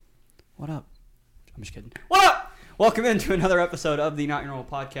What up? I'm just kidding. What up? Welcome into another episode of the Not Your Normal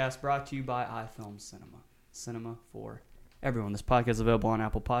Podcast, brought to you by iFilm Cinema. Cinema for everyone. This podcast is available on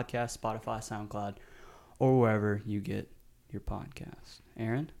Apple Podcasts, Spotify, SoundCloud, or wherever you get your podcast.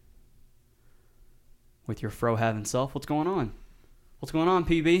 Aaron, with your fro having self, what's going on? What's going on,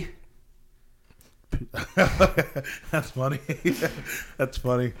 PB? That's funny. That's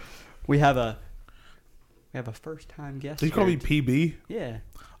funny. We have a first time guest. Did you call me PB? Yeah.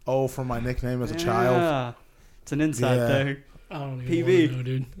 Oh, for my nickname as a child. It's an inside thing. I don't even PB. wanna know,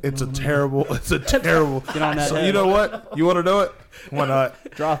 dude. It's a terrible. Get on that. So head. you know what? You want to know it? Why not?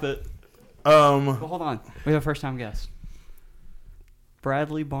 Drop it. Well, Um. hold on. We have a first time guest.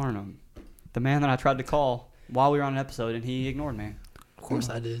 Bradley Barnum, the man that I tried to call while we were on an episode, and he ignored me. Of course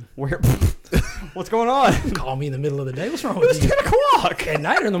I did. Where? What's going on? Call me in the middle of the day. What's wrong It's with you? 10 o'clock. At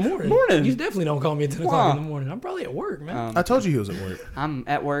night or in the morning? Morning. You definitely don't call me at 10 o'clock in Why? the morning. I'm probably at work, man. I told you he was at work. I'm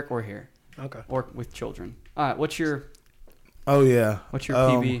at work or here Okay. or with children. All right. What's your Oh yeah. What's your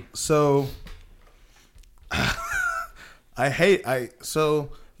PB? So so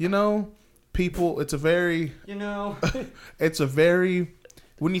you know, people. It's a very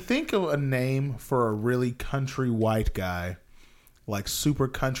when you think of a name for a really country white guy, like super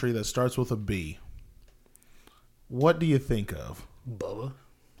country that starts with a B. What do you think of? Bubba.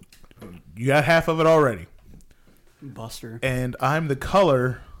 You got half of it already. Buster. And I'm the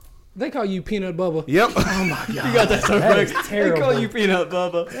color. They call you Peanut Bubba. Yep. Oh my god. You got that so That correct. is terrible. They call you Peanut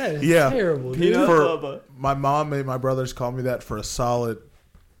Bubba. That is Yeah. terrible, dude. Peanut For- Bubba. My mom made my brothers call me that for a solid.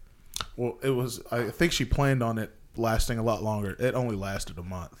 Well, it was. I think she planned on it lasting a lot longer. It only lasted a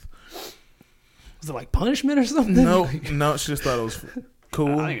month. Was it like punishment or something? No, she just thought it was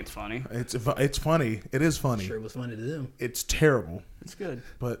cool. I think it's funny. It's funny. It is funny. Sure, it was funny to them. It's terrible, It's good.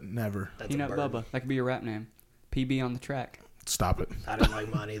 but never. That's Peanut a bird. Bubba. That could be your rap name. PB on the track. Stop it. I didn't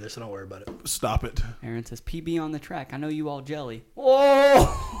like mine either, so don't worry about it. Stop it. Aaron says PB on the track. I know you all jelly. Whoa!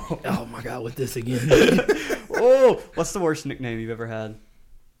 Oh my god, with this again. Whoa! What's the worst nickname you've ever had?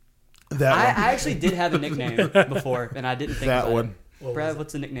 That I one. actually did have a nickname before, and I didn't think That about one. it. What Brad, was it?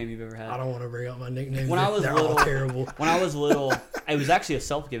 what's the nickname you've ever had? I don't want to bring up my nicknames. When I was They're little- all terrible. When I was little, it was actually a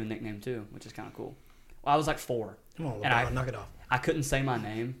self-given nickname too, which is kind of cool. Well, I was like 4. Come on, And LeBron, knock it off. I couldn't say my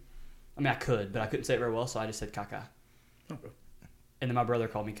name. I mean, I could, but I couldn't say it very well, so I just said Kaka. Okay. And then my brother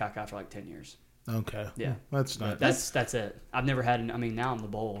called me Kaka for like 10 years. Okay. Yeah. That's not. That's it. I've never had I mean, now I'm the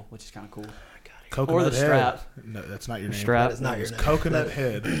bowl, which is kind of cool. Coconut or the head. strap. No, that's not your The name. strap. That is not your name. Coconut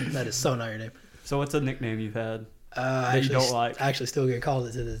head. That is so not your name. So what's a nickname you've had? I you don't like? I actually still get called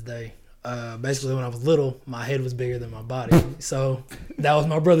it to this day. Basically, when I was little, my head was bigger than my body, so that was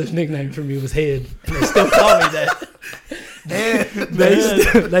my brother's nickname for me was Head, and they still call me that.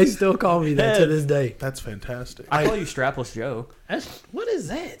 They still call me that to this day. That's fantastic. I call you Strapless Joe. What is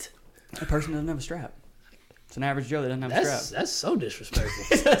that? A person that doesn't have a strap. It's an average Joe that doesn't have a strap. That's so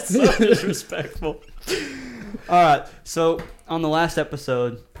disrespectful. That's so disrespectful. All right. So on the last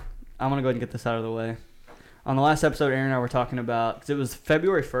episode, I'm going to go ahead and get this out of the way. On the last episode, Aaron and I were talking about, because it was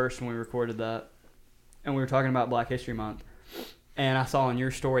February 1st when we recorded that, and we were talking about Black History Month. And I saw on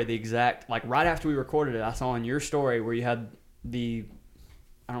your story the exact, like right after we recorded it, I saw on your story where you had I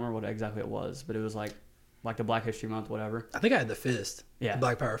don't remember what exactly it was, but it was like the Black History Month, whatever. I think I had the fist. Yeah. The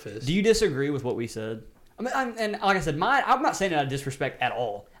Black Power fist. Do you disagree with what we said? I mean, and like I said, I'm not saying it out of disrespect at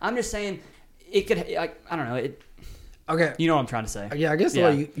all. I'm just saying it could, like, I don't know. Okay. You know what I'm trying to say. Yeah, I guess the Yeah.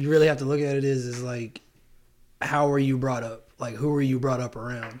 way you really have to look at it is like, how were you brought up? Like, who were you brought up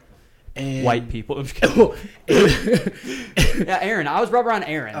around? And White people. I'm just kidding. Yeah, Aaron. I was brought around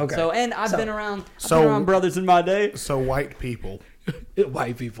Aaron. Okay. So, and I've So- been around So- brothers in my day. So white people.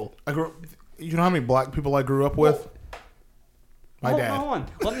 White people. You know how many black people I grew up with? My dad. Hold on.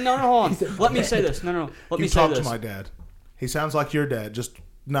 Hold on. Let me say this. No. Let You me say talk this. to my dad. He sounds like your dad, just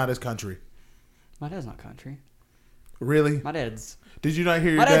not his country. My dad's not country. Really? My dad's. Did you not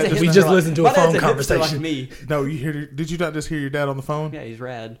hear your My dad's dad? a We hipster just like- listened to a my dad's phone hipster conversation. Like me. No, did you not just hear your dad on the phone? Yeah, he's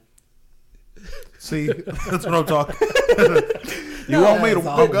rad. See, that's what I'm talking. You No, want me to? that's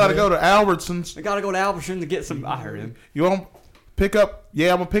all, Gotta man. go to Albertsons. I gotta go to Albertson to get some. I heard him. You want to pick up?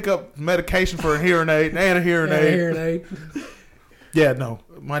 Yeah, I'm gonna pick up medication for a hearing aid and a hearing aid. Hearing aid. Yeah, no,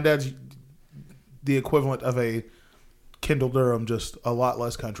 my dad's the equivalent of a Kendall Durham, just a lot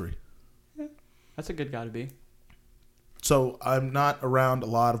less country. That's a good guy to be. So I'm not around a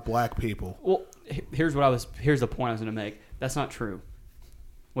lot of black people. Well, here's the point I was gonna make. That's not true.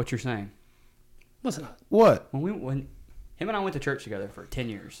 What you're saying. What's it not? What? When him and I went to church together for 10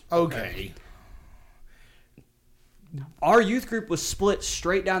 years. Okay. Our youth group was split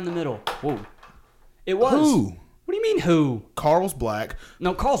straight down the middle. Whoa. It was. Who? What What do you mean who? Carl's black.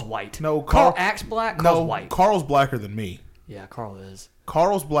 No, Carl's white. No, Carl Carl acts black. Carl's white. Carl's blacker than me. Yeah, Carl is.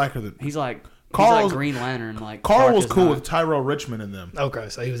 Carl's blacker than He's like Carl's- Green Lantern. Like Carl Clark was is cool not. with Tyrell Richmond in them. Okay,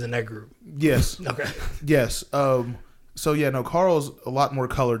 so he was in that group. Yes. Okay. Yes. So yeah, no, Carl's a lot more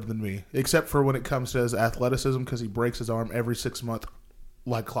colored than me, except for when it comes to his athleticism, because he breaks his arm every 6 months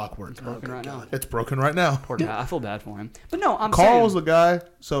like clockwork. Broken right now. It's broken right now. Poor guy. I feel bad for him. But no, I'm Carl's saying the guy.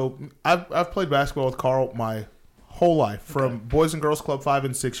 So I've played basketball with Carl my whole life, from Boys and Girls Club 5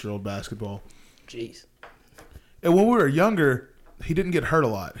 and 6-year-old basketball. Jeez. And when we were younger, he didn't get hurt a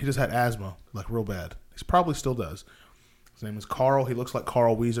lot. He just had asthma, like real bad. He probably still does. His name is Carl. He looks like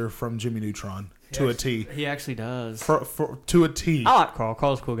Carl Weezer from Jimmy Neutron to a T. he actually does. To a T. I like Carl.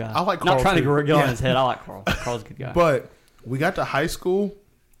 Carl's a cool guy. I like Not Carl, trying too. to get on Yeah. his head. I like Carl. Carl's a good guy. But we got to high school.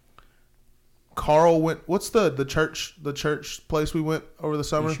 Carl went. What's the church? The church place we went over the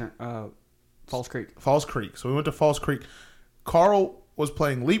summer. Falls Creek. Falls Creek. So we went to Falls Creek. Carl was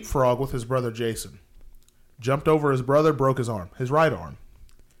playing leapfrog with his brother Jason. Jumped over his brother, broke his arm, his right arm.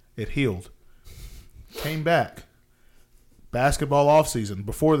 It healed. Came back. Basketball off season,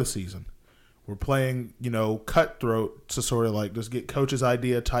 before the season. We're playing, cutthroat to sort of like just get coach's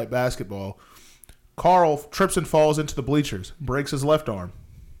idea type basketball. Carl trips and falls into the bleachers, breaks his left arm.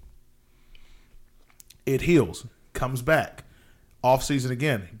 It heals, comes back. Off season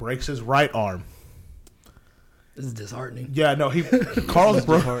again, breaks his right arm. This is disheartening. Yeah, no, Carl's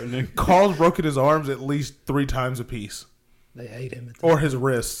broken his arms at least 3 times apiece, They hate him. or his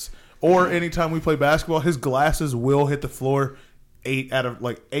wrists, or anytime we play basketball, his glasses will hit the floor 8 out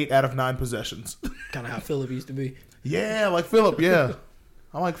of 9 possessions. Kind of how Philip used to be. Yeah, like Philip. Yeah,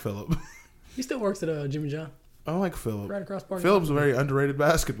 I like Philip. He still works at Jimmy John. I like Philip. Right across Park. Philip's a very underrated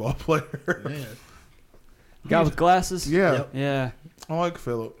basketball player. Man. Guy with glasses. Yeah, Yep. Yeah. I like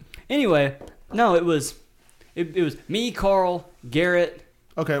Philip. Anyway, no, it was me, Carl, Garrett,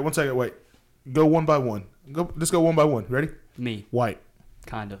 Okay, 1 second. Wait, go one by one. Just go one by one. Ready? me, White.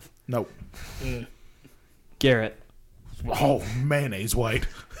 kind of. No. Garrett, Oh, mayonnaise white.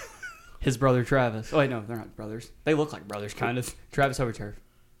 his brother Travis. Oh wait, no, they're not brothers. They look like brothers, kind of. Travis Overturf,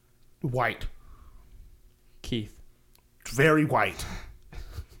 White. Keith. Very white.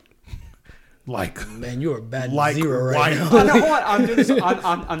 Like. Man, you are bad Like zero right white. now. Oh, no, hold on. I'm doing this.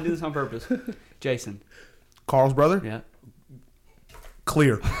 I'm doing this on purpose. Jason. Carl's brother? Yeah.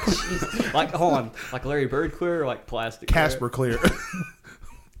 Clear. Like, hold on. Like Larry Bird clear or like plastic? Casper clear.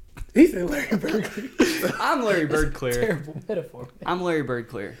 He said Larry Bird. Clear? I'm Larry Bird clear. Terrible metaphor. I'm Larry Bird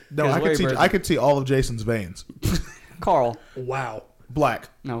clear. No, 'Cause I could Larry see. Bird's- I could see all of Jason's veins. Carl. Wow. Black.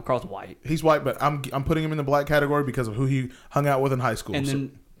 No, Carl's white. He's white, but I'm putting him in the black category because of who he hung out with in high school. And So,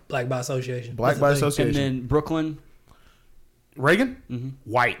 then Black by association. black That's by the thing. association. and then Brooklyn. Reagan. Mm-hmm.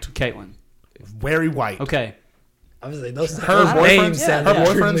 White. Caitlin. Very white. Okay. I was like, those Her names boyfriend's, sound her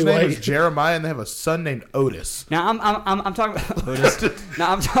boyfriend's extremely name white. is Jeremiah, and they have a son named Otis. Now I'm talking about Otis.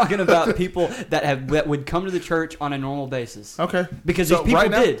 Now I'm talking about people that would come to the church on a normal basis. Okay. Because So these people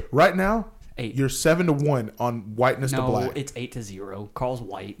right now, did. Right now, 8. you're 7-1 on whiteness to No, black. it's 8-0. Carl's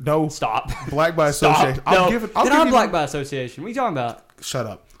white. No. Stop. Black by Stop. association. No. I'll then I'm you- black by association. What are you talking about? Shut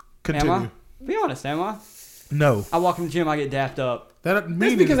up. Am Continue. I? Be honest, am I? No. I walk in the gym, I get dapped up. That doesn't That's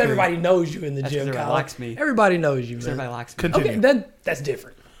mean because anything. everybody knows you in the That's gym, 'cause everybody Kyle. likes me. Everybody knows you, Because man. everybody likes me. Continue. Okay, that's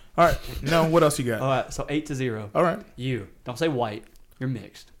different. All right. No, what else you got? All right, so 8-0. All right. You. Don't say white. You're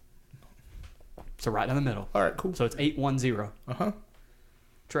mixed. So right down the middle. All right, cool. So it's 8-1-0. Uh-huh.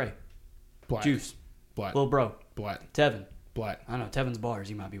 Trey. Black. Juice. Black. Little bro. Black. Tevin. Black. I don't know. Tevin's bars.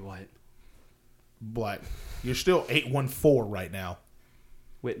 He might be white. Black. You're still 8-1-4 right now.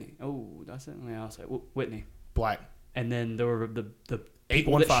 Whitney. Oh, that's it. Yeah, I'll say Whitney. Black. And then there were the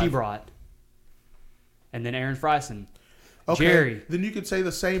people that 8-1-5. she brought. And then Aaron Fryson. Okay. Jerry. Then you could say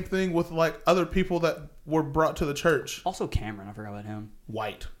the same thing with like other people that were brought to the church. Also Cameron. I forgot about him.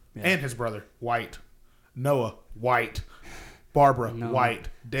 White. Yeah. And his brother. White. Noah. White. Barbara. No. White.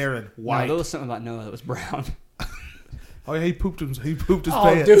 Darren. White. No, there was something about Noah that was brown. Oh yeah, he pooped his Oh,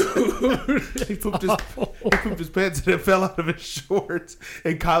 pants. dude. He pooped his pants and it fell out of his shorts.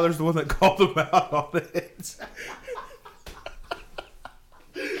 And Kyler's the one that called him out on it.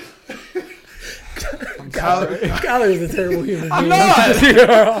 Kyler is a terrible human being. I'm not.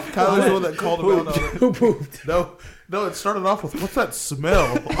 Kyler's the one that called him out on it. Who pooped? No, it started off with, what's that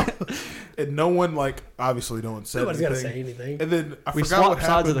smell? And no one, obviously no one said Nobody's got to anything. say anything. And then I We forgot what swapped sides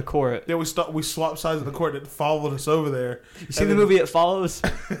happened. of the court. Yeah, we swapped sides of the court and it followed us over there. You see the movie It Follows?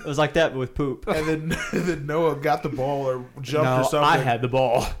 It was like that, but with poop. And then Noah got the ball or jumped or No, something. I had the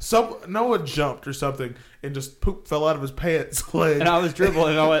ball. Noah jumped or something and just poop fell out of his pants leg. And I was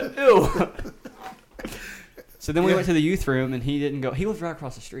dribbling and I went, ew. So then we Yeah. went to the youth room, and he didn't go. He lived right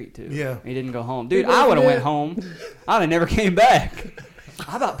across the street too. Yeah. He didn't go home, dude. He I would have did. went home. I'd have never came back.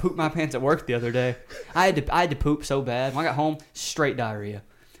 I about pooped my pants at work the other day. I had to poop so bad. When I got home, straight diarrhea.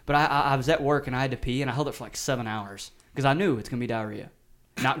 But I was at work and I had to pee, and I held it for like 7 hours because I knew it's gonna be diarrhea.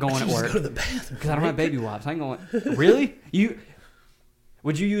 Not going at Just work go to the bathroom. because I don't have baby wipes. I ain't going. Really?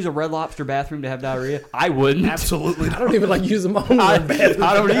 Would you use a Red Lobster bathroom to have diarrhea? I wouldn't. Absolutely. I don't even like use them on I, the bathroom.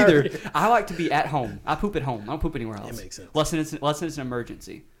 I don't for either. diarrhea. I like to be at home. I poop at home. I don't poop anywhere else. That makes sense. Unless it's an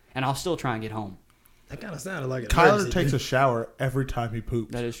emergency, and I'll still try and get home. That kind of sounded like an Kyler emergency, takes a dude. shower every time he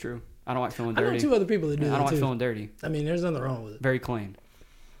poops. That is true. I don't like feeling I know dirty. 2 other people that do I that don't like too. feeling dirty. I mean, there's nothing wrong with it. Very clean.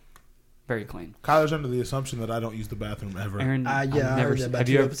 Very clean. Kyler's under the assumption that I don't use the bathroom ever. Aaron, Yeah, I've I never heard se- that about have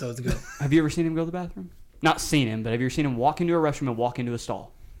 2 you ever, episodes ago. have you ever seen him go to the bathroom? Not seen him, but have you ever seen him walk into a restroom and walk into a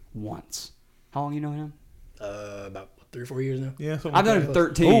stall? Once. How long you know him? About 3 or 4 years now. Yeah, something I've known like him that.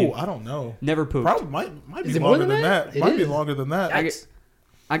 13. Oh, I don't know. Never pooped. Probably might Is be it more longer than than that. that? It Might be is. longer than that. Yikes.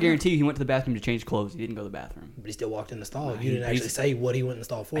 I guarantee you he went to the bathroom to change clothes. He didn't go to the bathroom. But he still walked in the stall. Nah, You didn't actually he's- say what he went in the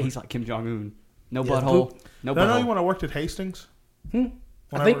stall for. He's like Kim Jong-un. No Yeah, butthole. poop. No Did I know you butthole. when I worked at Hastings?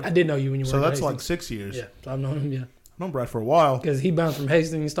 I think I did know you when you were So at that's like Hastings. 6 years. Yeah, so I've known him, yeah. I've known Brad for a while. Because he bounced from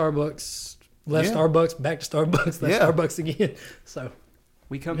Hastings, Starbucks, left Yeah. Starbucks, back to Starbucks, left Yeah. Starbucks again. So,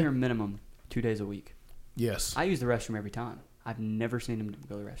 We come here minimum 2 days a week. Yes. I use the restroom every time. I've never seen him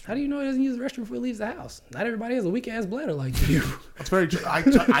go to the restroom. how do you know he doesn't use the restroom before he leaves the house? Not everybody has a weak ass bladder like you. That's very true. I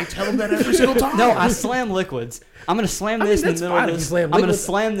tell him that every single time. No, I slam liquids. I'm gonna slam I mean, this in that's the middle fine of if you this. slam I'm gonna liquids.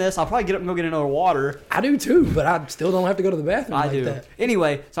 slam this. I'll probably get up and go get another water. I do too, but I still don't have to go to the bathroom I like do. that.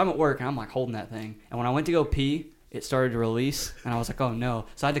 Anyway, so I'm at work and I'm like holding that thing. And when I went to go pee, it started to release, and I was like, "Oh no!"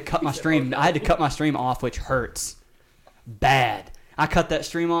 So I had to cut my stream. I had to cut my stream off, which hurts bad. I cut that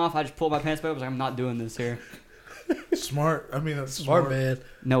stream off. I just pulled my pants back. I was like, "I'm not doing this here." Smart. I mean, that's Smart smart. man.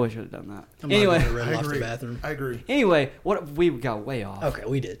 No, I should have done that. I'm Anyway, not going to Red I Lobster agree. bathroom. I agree. anyway, what we got way off. Okay,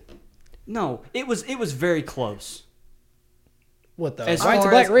 we did. No, it was very close. What the? As White to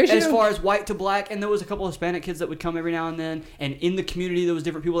far black as, ratio? as far as white to black, and there was a couple of Hispanic kids that would come every now and then, and in the community there was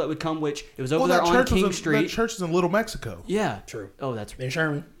different people that would come, which it was over there on King That Street. church is in Little Mexico. Yeah. True. Oh, that's In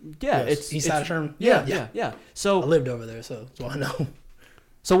Sherman. yeah. Yes. It's East side it's- of Sherman? Yeah, Yeah. yeah. I So lived over there, so that's why I know.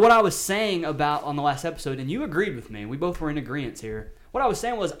 So what I was saying about on the last episode, and you agreed with me, we both were in agreement here. What I was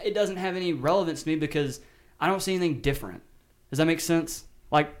saying was it doesn't have any relevance to me because I don't see anything different. Does that make sense?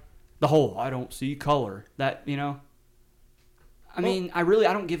 Like the whole I don't see color. That I mean, I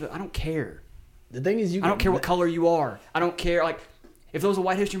don't care. The thing is, I don't care what color you are. I don't care. Like if there was a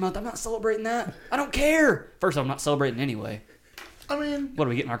White History Month, I'm not celebrating that. I don't care. First off, I'm not celebrating anyway. I mean, What are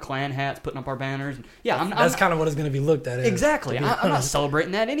we getting our Klan hats, putting up our banners? Yeah, That's kind of what it's going to be looked at as. exactly. to be I'm not honest.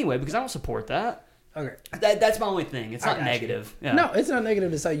 celebrating that anyway because I don't support that. Okay. That's my only thing. It's I not got you. negative. Yeah. No, it's not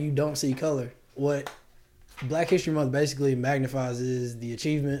negative to say you don't see color. What Black History Month basically magnifies is the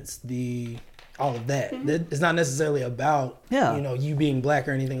achievements, all of that. It's not necessarily about Yeah. you being black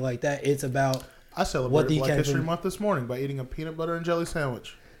or anything like that. It's about I celebrated he Black came History from- Month this morning by eating a peanut butter and jelly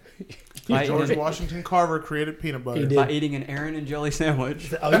sandwich. By George eating- Washington Carver created peanut butter. He did. by eating an Aaron and jelly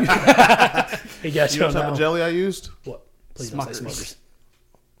sandwich. oh, you, he got You you know on what type that of one. jelly I used? What? Please don't say Smuckers. smokers.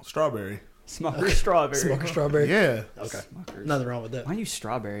 Strawberry. Smucker strawberry. Smoker strawberry. Yeah. Okay. Smuckers. Nothing wrong with that. Why use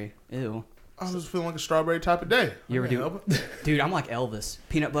strawberry? Ew. I was feeling like a strawberry type of day. You ever I can't do- help it. Dude, I'm like Elvis.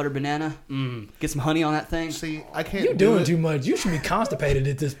 Peanut butter banana. Get some honey on that thing. See, I can't You're do doing it. too much. You should be constipated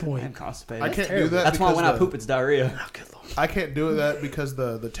at this I'm point. constipated. I can't do terrible. that. That's why because when I the- poop, it's diarrhea. Oh, good Lord. I can't do that because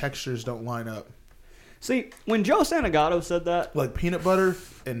the textures don't line up. See, when Joe Santagato said that, Like peanut butter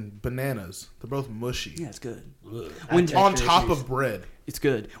and bananas, they're both mushy. yeah, it's good. When On top of bread. It's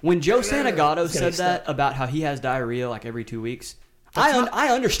good. When Joe Santagato It's gonna said that stop. about how he has diarrhea like every 2 weeks, That's I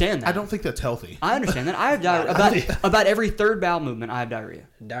understand that. I don't think that's healthy. I understand that. I have diarrhea. About every third bowel movement, I have diarrhea.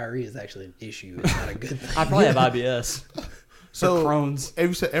 Diarrhea is actually an issue. It's not a good thing. I probably have IBS. So Crohn's. If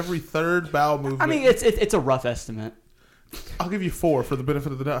you said every third bowel movement, I mean, it's a rough estimate. I'll give you 4 for the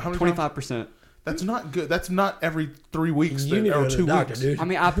benefit of the doubt. How many times? 25%. That's not good. That's not every 3 weeks You need to or go to 2 the doctor, weeks. dude. I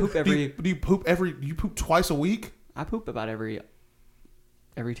mean, I poop Do you poop every? Do you poop twice a week? I poop about every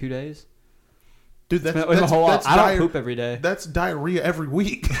 2 days. Dude, that's, Wait, my that's, whole that's I don't diar- poop every day. That's diarrhea every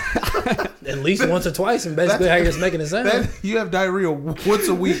week. At least once or twice, and basically how you're just making it sound. You have diarrhea once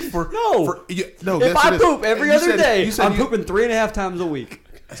a week for No. For, no, If yes, I it is. poop every You other said- day, you said I'm you- pooping 3.5 times a week.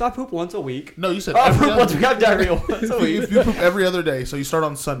 So I poop once a week. No, you said I every poop once a week. I other. have diarrhea once a week. If you poop every other day, so you start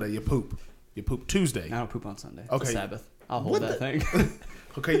on Sunday, you poop. You poop Tuesday. I don't poop on Sunday. It's Okay. a Sabbath. I'll hold What that the- thing.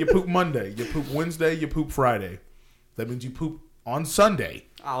 Okay, you poop Monday. You poop Wednesday. You poop Friday. That means you poop on Sunday.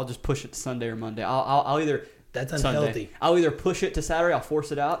 I'll just push it to Sunday or Monday. I'll either That's Sunday. unhealthy. I'll either push it to Saturday, I'll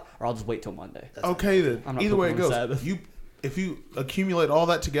force it out, or I'll just wait till Monday. Okay, then. I'm not Either way it pooping on goes, Sabbath. if you accumulate all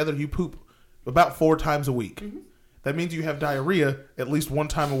that together, you poop about 4 times a week. Mm-hmm. That means you have diarrhea at least 1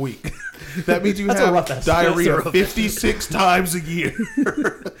 time a week. That means you That's a rough have estimate. diarrhea That's a rough 56 times a year.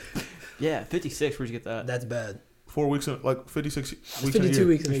 Yeah, 56. Where'd you get that? That's bad. 4 weeks, like 56 weeks 52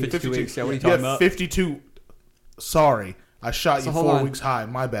 weeks in a year. 52 weeks. Yeah, what are you You talking have about? 52. Sorry, I shot So you hold 4 on. weeks high.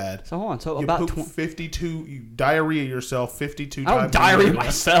 My bad. So hold on. So You about poop 52. You diarrhea yourself 52 I times. don't a diarrhea year.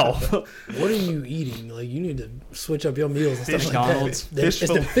 myself. What are you eating? Like, you need to switch up your meals and stuff like McDonald's. that. It's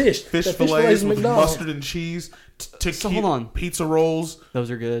the fish. Fish The fillets from with McDonald's. mustard and cheese. So hold on. Pizza rolls. Those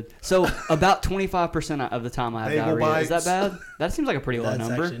are good. So about 25% of the time I have Bagel diarrhea. Is that bites. bad? That seems like a pretty low That's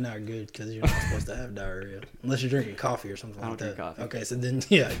number. actually not good because you're not supposed to have diarrhea unless you're drinking coffee or something I like don't that. drink coffee. Okay, so then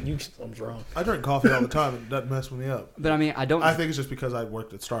yeah, something's wrong. I drink coffee all the time. It doesn't mess with me up. But I mean, I don't. I think it's just because I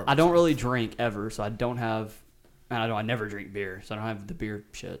worked at Starbucks. I don't really drink ever, so I don't have. And I never drink beer, so I don't have the beer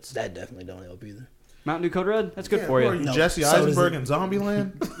shits. That definitely don't help either. Mountain Dew Code Red, that's good Yeah, for who are you. No, Jesse so does Eisenberg it. in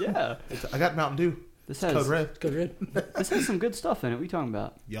Zombieland? Yeah, I got Mountain Dew. this Code has Red. Good red. this has some good stuff in it. What are you talking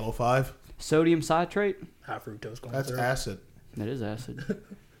about? Yellow 5. Sodium citrate. High fructose corn That's syrup. acid. That is acid.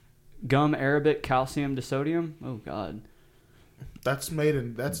 Gum arabic calcium disodium. Oh God. That's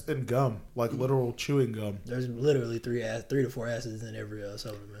in gum, like literal chewing gum. There's literally 3 to 4 acids in every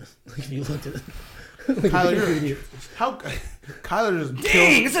supplement. Like if you looked at it. Kyler just Dang,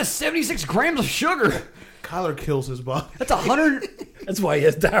 kills. this has 76 grams of sugar. Kyler kills his body. That's 100. That's why he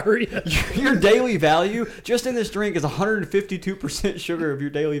has diarrhea. Your daily value just in this drink is 152% sugar of your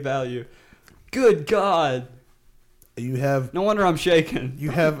daily value. Good God. You have No wonder I'm shaking.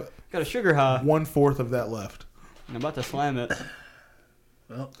 got a sugar high. 1/4 of that left. I'm about to slam it.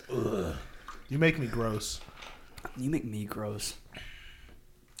 Well, You make me gross. You make me gross.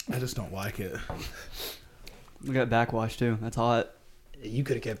 I just don't like it. We got backwash too. That's hot. you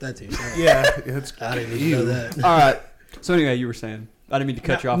could have kept that to yourself. Yeah, it's. I didn't even know that. All right. So anyway, you were saying. I didn't mean to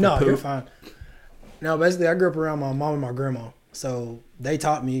cut you off. No, with you're poop. fine. No, basically, I grew up around my mom and my grandma. So they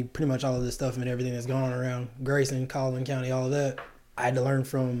taught me pretty much all of this stuff and everything that's going on around Grayson, Collin County, all of that. I had to learn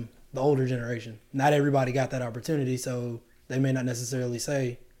from the older generation. Not everybody got that opportunity, so they may not necessarily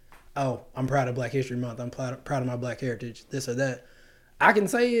say, oh, I'm proud of Black History Month. I'm proud of my Black heritage, this or that. I can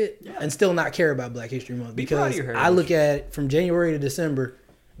say it and still not care about Black History Month Be proud of because your I look at it from January to December,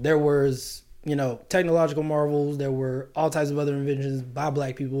 there was, technological marvels. There were all types of other inventions by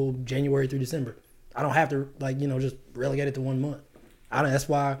Black people January through December. I don't have to, just relegate it to 1 month. That's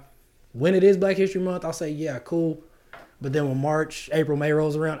why when it is Black History Month, I'll say, yeah, cool. But then when March, April, May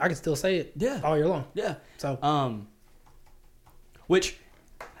rolls around, I can still say it all year long. Yeah. So, Which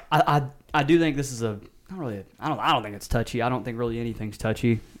I do think this is I don't think it's touchy. I don't think really anything's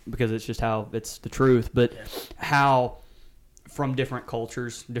touchy because it's just how it's the truth. But how from different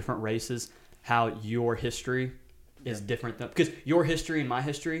cultures, different races, how your history is different than, because your history and my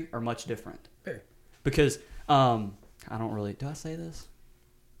history are much different. Very. Because I don't really, do I say this?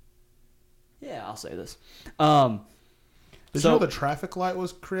 Yeah, I'll say this. Did you know the traffic light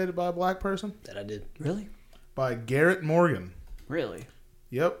was created by a black person? that I did. Really? By Garrett Morgan. Really?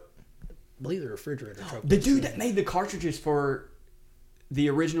 Yep. I believe the refrigerator truck The dude that made the cartridges for the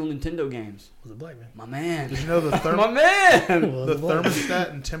original Nintendo games. was a Black man. My man. Did you know the My man. Was the a black man. thermostat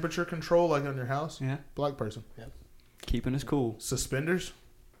and temperature control, like on your house? Yeah. Black person. Keeping us cool. Suspenders.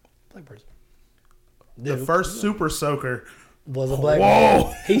 Black person. The Dude, first super soaker. was a Black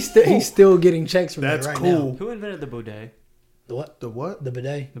Whoa. man. He's still getting checks from That's that right cool. now. Who invented the bidet? The what? The what? The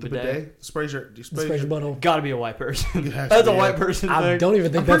bidet. The bidet. Sprays your. Sprays your butthole. Gotta be a white person. It has That's to a be, white yeah. person I thing. don't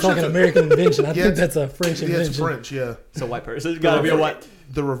even think I'm that's pretty like an sure American invention. I Yeah, think it's- that's a French Yeah, invention. it's French. Yeah. It's a white person. It's gotta be a white.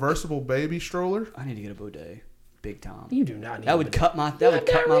 The reversible baby stroller. I need to get a bidet. Big time. You do not need That would bidet. cut my. You That have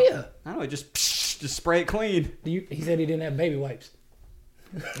would cut my. diarrhea. I know. Just spray it clean. He said he didn't have baby wipes.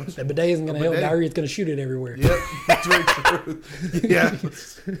 That bidet isn't going to help. bidet? Diarrhea is going to shoot it everywhere. Yep, that's very true. Yeah.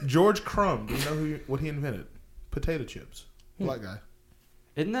 George Crumb. Do you know what he invented? Potato chips. Black guy.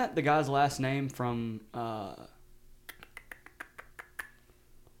 Isn't that the guy's last name from?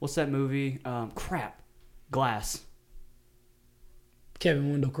 What's that movie? Crap. Glass.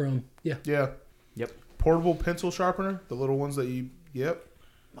 Kevin Wendell Crumb. Yeah. Yeah. Yep. Portable pencil sharpener. The little ones that you. Yep.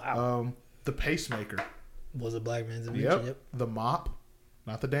 Wow. The pacemaker. Was a Black man's invention. Yep. The mop.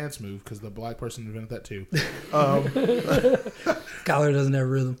 Not the dance move, because the black person invented that too. Collar doesn't have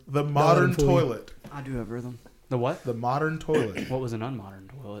rhythm. The modern fool you. toilet. I do have rhythm. The what? The modern toilet. What was an unmodern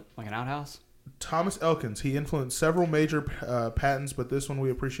toilet? Like an outhouse? Thomas Elkins. He influenced several major patents, but this one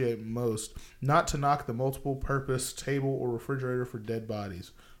we appreciate most. Not to knock the multiple purpose table or refrigerator for dead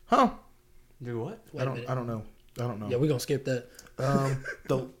bodies. Huh. Do what? Wait a minute. I don't know. Yeah, we're gonna skip that.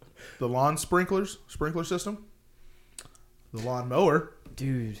 The lawn sprinkler system, the lawn mower,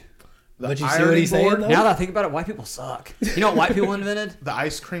 Dude. the But you see what ironing he's saying, board, though? Now that I think about it, white people suck. You know what white people invented? the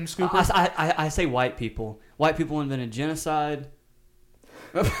ice cream scooper. I say white people. White people invented genocide,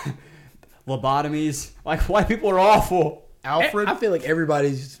 lobotomies. Like, white people are awful. Alfred I feel like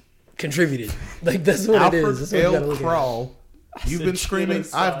everybody's contributed. Like that's what it Alfred is. That's what you gotta L. look at. Crawl. You've said been screaming.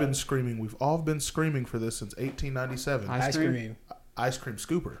 genocide. I've been screaming. We've all been screaming for this since 1897. Ice cream. Ice cream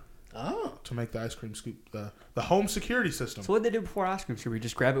scooper Oh, to make the ice cream scoop. The home security system. So what did they do before ice cream? Should we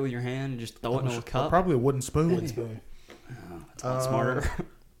just grab it with your hand and just throw it in a cup? Probably a wooden spoon. wooden spoon. That's a lot smarter.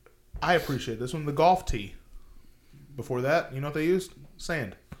 I appreciate this one. The golf tee. Before that, you know what they used?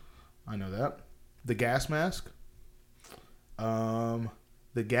 Sand. I know that. The gas mask.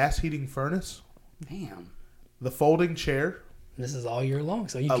 The gas heating furnace. Damn. The folding chair. This is all year long,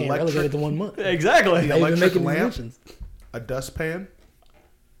 so you can't Electric- relegate it to 1 month. Exactly. The They even electric making lamp. inventions. A dustpan.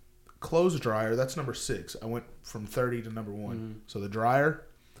 Clothes dryer. That's number 6. I went from 30 to number 1. Mm. So the dryer.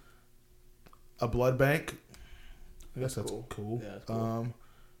 A blood bank. I guess that's cool. cool. Yeah, that's cool.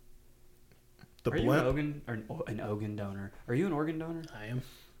 The Are you blimp. an organ donor? Are you an organ donor? I am.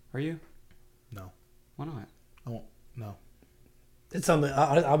 Are you? No. Why not? I won't. No. It's something.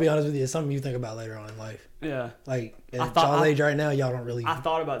 I'll be honest with you. It's something you think about later on in life. Yeah. Like I at thought- y'all I- age right now, y'all don't really. I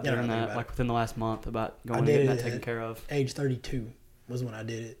thought about Yeah, I doing think that about like it. within the last month, about going I and did getting it that taken at care of. age 32 was when I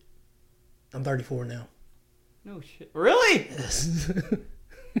did it. I'm 34 now. No shit. Really? Yes.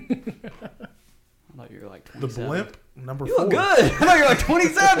 I thought you were like The 27. blimp. Number You 4. look good. I thought you were like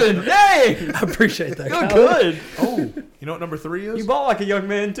 27. Dang. I appreciate that. You look Kyle. good. Oh, you know what number 3 is? You bought like a young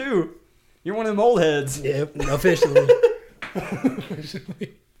man too. You're one of them old heads. Yep, officially.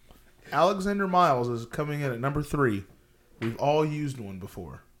 Alexander Miles is coming in at number 3. We've all used one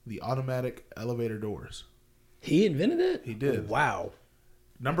before. The automatic elevator doors. He invented it? He did. Wow.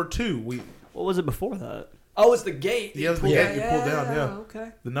 Number 2, What was it before that? Oh, it's the gate. Yeah, it's the gate you pull down, yeah.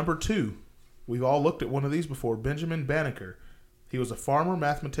 Okay. the number 2. We've all looked at one of these before. Benjamin Banneker. He was a farmer,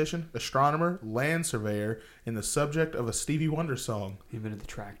 mathematician, astronomer, land surveyor, and the subject of a Stevie Wonder song. He invented the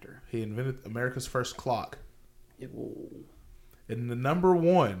tractor. He invented America's first clock. Whoa. And the number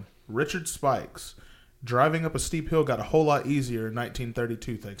 1, Richard Spikes. Driving up a steep hill got a whole lot easier in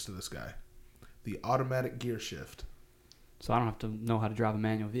 1932 thanks to this guy. The automatic gear shift. So I don't have to know how to drive a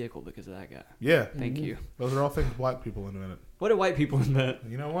manual vehicle because of that guy. Yeah, Thank you. those are all things black people invented. What do white people invent?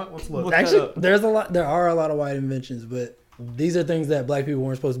 You know what? Let's look. Look that Actually, up. there are a lot of white inventions, but these are things that black people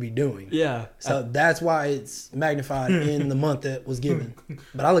weren't supposed to be doing. Yeah. So that's why it's magnified in the month that was given.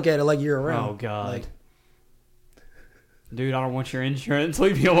 But I look at it like year round. Oh God. Like, Dude, I don't want your insurance.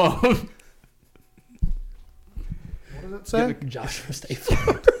 Leave me alone. What does it say? Josh from State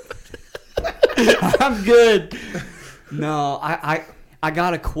Farm. I'm good. No, I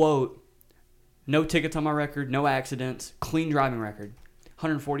got a quote. No tickets on my record, no accidents, clean driving record.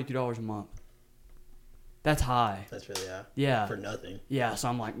 $142 a month. That's high. That's really high. Yeah. For nothing. Yeah, so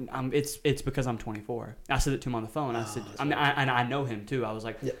I'm like, it's because I'm 24. I said it to him on the phone. I said, I mean, I know him too. I was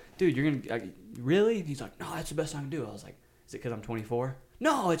like, Yep. dude, you're gonna really? And he's like, no, that's the best I can do. I was like, is it because I'm 24?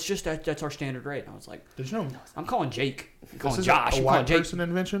 No, it's just that's our standard rate. And I was like, Did you know I'm calling Jake. I'm this calling is Josh. a I'm white calling Jake. person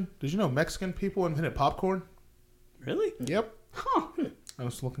invention? Did you know Mexican people invented popcorn? Really? Yep. Huh? I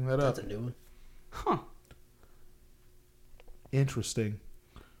was looking that up. That's a new one. Huh? Interesting.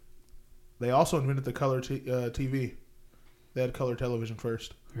 They also invented the color TV. They had color television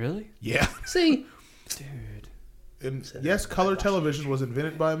first. Really? Yeah. See, Dude. And Said yes, that. color television was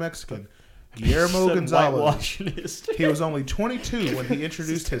invented by a Mexican, Guillermo Said Gonzalez. whitewashing history. He was only 22 when he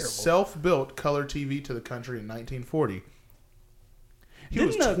introduced his terrible. self-built color TV to the country in 1940. He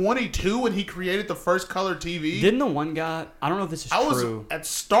was Didn't the- 22 when he created the first color TV. Didn't the one guy? I don't know if this is I was true. at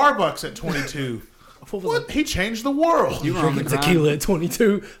Starbucks at 22. what was What? He changed the world. You were on the drinking grind. tequila at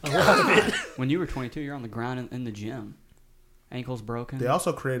 22. A lot of it. When you were 22, you're on the ground in the gym. Ankles broken. They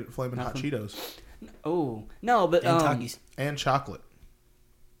also created Flamin' Hot Nothing. Cheetos Oh no, but And Takis. and chocolate.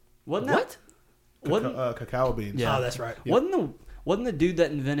 wasn't What? that wasn't Cacao beans. Yeah. Oh, that's right. Yep. wasn't the dude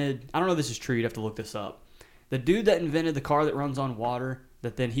that invented? I don't know if this is true. You'd have to look this up. The dude that invented the car that runs on water,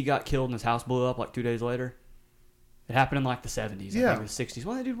 that then he got killed and his house blew up like 2 days later. It happened in like the 70s. Yeah. I think the 60s.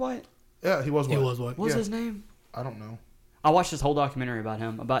 Wasn't that dude white? Yeah, he was He white. was white. What was Yeah. his name? I don't know. I watched this whole documentary about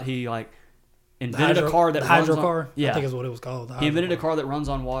him. About he like invented a car that the runs hydro on, car. Yeah. I think is what it was called. the He invented a hydro car that runs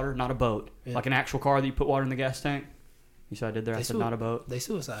on water, not a boat. Yeah. Like an actual car that you put water in the gas tank. You said I did there. I They said still- not a boat. They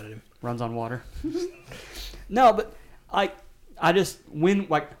suicided him. Runs on water. No, but I just when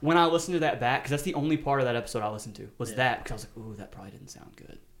I listened to that back, because that's the only part of that episode I listened to was Yeah. that, because I was like, ooh, that probably didn't sound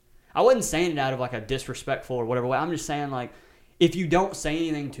good. I wasn't saying it out of like a disrespectful or whatever way. I'm just saying like, if you don't say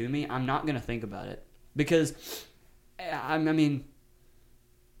anything to me, I'm not gonna think about it because, I mean,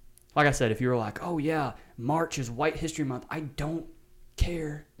 like I said, if you were like, oh yeah, March is White History Month, I don't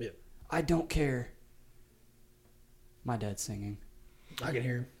care. Yep. I don't care. My dad's singing. I can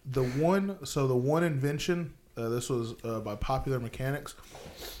hear him. The one invention, this was by Popular Mechanics,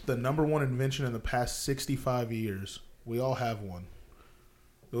 the number one invention in the past 65 years. We all have one.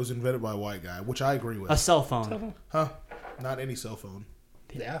 It was invented by a white guy, which I agree with. A cell phone. Huh? Not any cell phone.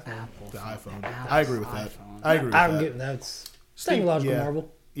 The iPhone. The iPhone. Apple's I agree with that. iPhone. I agree with I don't that. get that's Steve- technological yeah.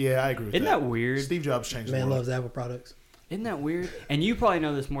 marvel. Yeah, I agree with Isn't that. that weird? Steve Jobs changed the Man world. loves Apple products. Isn't that weird? And you probably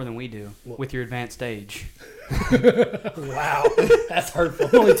know this more than we do What? with your advanced age. Wow, that's hurtful.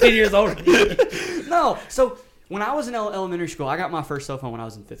 I'm only 10 years older than you. No, so when I was in elementary school, I got my first cell phone when I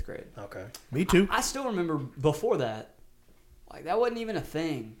was in 5th grade. Okay. Me too. I still remember before that, like that wasn't even a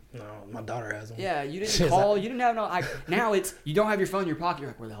thing. No, my daughter has one. Yeah, you didn't She's call, you didn't have no. Now it's you don't have your phone in your pocket. You're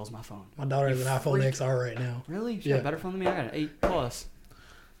like, where the hell's my phone? My daughter has an iPhone freak. XR right now. Really? She Yeah. got a better phone than me. I got an 8 Plus.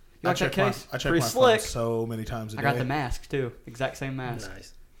 You like that check my, case? I check Pretty my slick. phone so many times a day. I got the mask too. Exact same mask.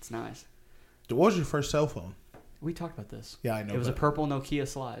 Nice. It's nice. What was your first cell phone? We talked about this. Yeah, I know. It was a but purple Nokia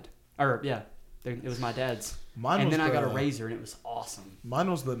Slide. Or yeah, it was my dad's. mine And was then I got a the- Razor, and it was awesome. Mine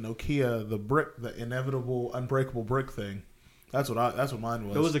was the Nokia, the brick, the inevitable, unbreakable brick thing. That's what mine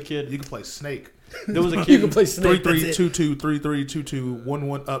was. There was a kid. You could play Snake. There was a You kid. can play Snake. that's it. 3322 3322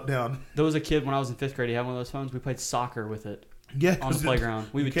 11 up down. There was a kid when I was in 5th grade. He had one of those phones. We played soccer with it Yeah, on the 'cause playground.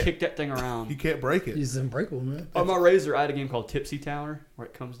 We would can't- kick that thing You around. can't break it. He's unbreakable, man. On my Razor, I had a game called Tipsy Tower, where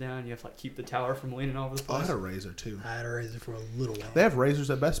it comes down. You have to like keep the tower from leaning over the Oh, I place. had a Razor too. I had a Razor for a little while. They have Razors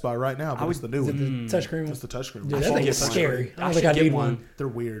at Best Buy right now, but I it's the would- new Is it one. the touchscreen one? It's the touchscreen. Dude, one. that should thing get is one. scary. I don't should think I get need one. one. They're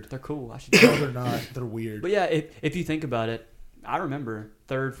weird. They're cool. I should. No, they're not. They're weird. But yeah, if you think about it, I remember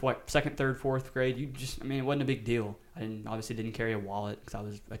second, third, fourth grade. It wasn't a big deal. I obviously didn't carry a wallet because I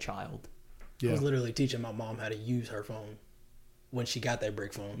was a child. I Yeah. was literally teaching my mom how to use her phone when she got that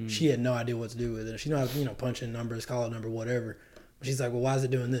brick phone. Mm. She had no idea what to do with it. She knew how to, punch in numbers, call a number, whatever. But she's like, well, why is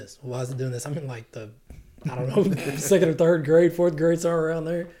it doing this? Well, why is it doing this? I'm in like I don't know, second or third grade, fourth grade, somewhere around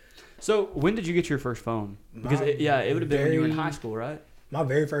there. So when did you get your first phone? Because it would have been when you were in high school, right? My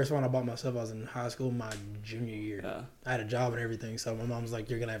very first one I bought myself, I was in high school, my junior year. Yeah. I had a job and everything, so my mom was like,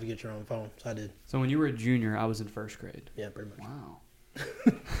 you're going to have to get your own phone. So I did. So when you were a junior, I was in 1st grade. Yeah, pretty much. Wow.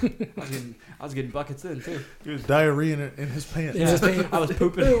 I was getting buckets then too. There's diarrhea in his pants. Yeah. I was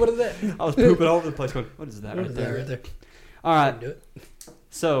pooping. What is that? I was pooping all over the place. Going, what is that What right is that there? right there? All I right. can do it.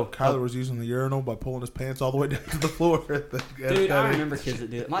 So Kyler was using the urinal by pulling his pants all the way down to the floor. dude, I remember kids that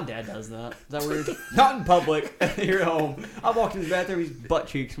do that. My dad does that. Is that weird? Not in public. Here at home. I walk in the bathroom. He's butt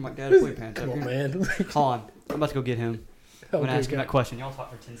cheeks. I'm like, Dad, pull your pants up Come on, here. man. Hold on. I'm about to go get him. I'm Oh, gonna ask good him God. that question. Y'all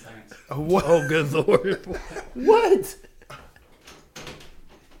talk for 10 seconds. What? Oh, good Lord. What?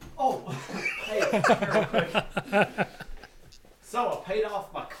 Oh, hey, real quick. So I paid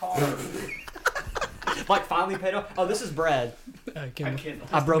off my car. Like finally paid off. Oh, this is Brad.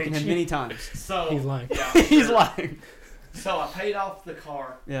 I've broken him many times. So He's lying. Yeah, He's sure. lying. So I paid off the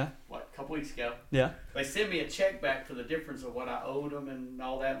car Yeah. a couple weeks ago. Yeah. They sent me a check back for the difference of what I owed them and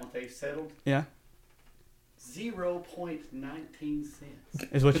all that. What they settled, Yeah. 0.19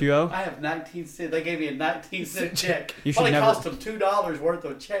 cents. Is what you owe? I have 19 cents. They gave me a 19-cent check. You should Probably never- cost them $2 worth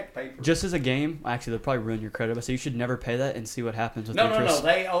of check paper. Just as a game, actually, they'll probably ruin your credit. But so you should never pay that and see what happens with no. interest.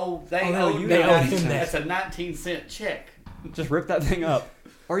 They owe. They Oh, no, owe you me. owe him that. That's a 19-cent check. Just rip that thing up,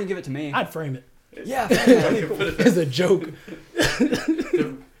 or you can give it to me. I'd frame it. Yeah. It's a joke.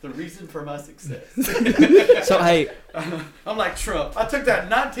 The reason for my success. So hey, I'm like Trump. I took that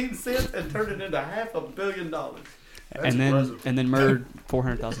 19 cents and turned it into $500 million. That's impressive. and then murdered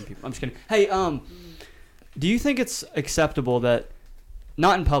 400,000 people. I'm just kidding. Hey, do you think it's acceptable that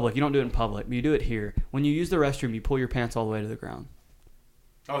not in public, you don't do it in public, but you do it here. When you use the restroom, you pull your pants all the way to the ground.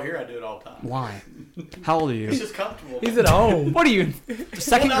 Oh, here I do it all the time. Why? How old are It's you? just comfortable. He's at home. What are you in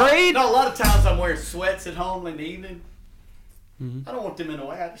second Well, no, grade? No, a lot of times I'm wearing sweats at home in the evening. Mhm. I don't want them in the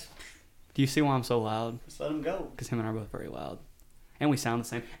way. I just Do you see why I'm so loud? let them go. Because him and I are both very loud, and we sound the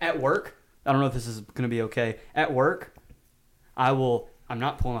same. At work, I don't know if this is going to be okay. At work, I'm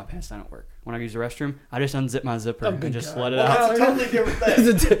not pulling my pants down at work. When I use the restroom, I just unzip my zipper Oh, and good just God. let it Well, out. that's a totally different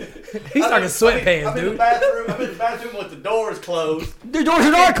thing. He's talking sweatpants, I'm in the dude. bathroom. I'm in the bathroom with the doors closed. The doors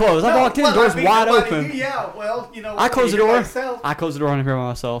are not closed. I walked in, well, doors I mean, wide nobody open. here, yeah, well, you know. I close the you're door. Myself. I close the door on here by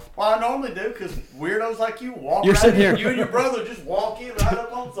myself. Well, I normally do because weirdos like you walk. You're right sitting in. here. You and your brother just walk in right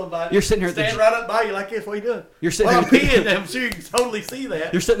up on somebody. You're sitting here at the stand j- right up by you like this. What are you doing? You're sitting Well, I'm here. peeing. I'm sure you can totally see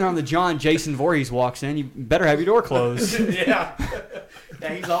that. You're sitting there on the John. Jason Voorhees walks in. You better have your door closed. Yeah.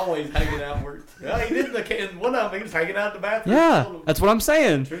 Yeah, he's always hanging out. Well, he did one of them. He was hanging out in the bathroom. Yeah, that's what I'm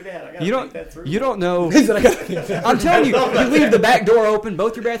saying. True that. I gotta You think that through. don't know. He said, I gotta- I'm telling you, you leave the back door open,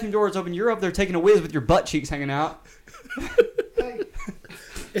 both your bathroom doors open. You're up there taking a whiz with your butt cheeks hanging out. Hey,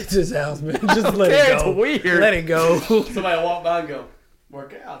 It's his house, man. Just let Yeah, it it's go. weird. Let it go. somebody will walk by and go,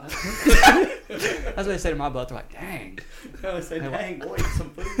 work out. Huh? That's what they say to my butt. They're like, dang. I say, dang, boy, eat some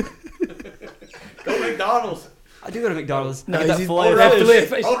food. Go to McDonald's. I do go to McDonald's. No, I get that he's- filet order of that fish. filet of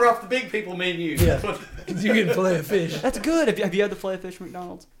fish. Order off the big people menu. Yeah. That's what- You getting filet of fish? That's good. Have you had the filet of fish from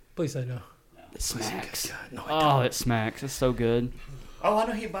McDonald's? Please say no. It smacks. No, Oh, it smacks. It's so good. Oh, I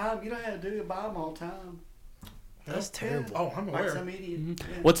know he buy them. You know how to do it. Buy them all the time. that's terrible. Oh, I'm Like aware. some idiot. Mhm. Yeah.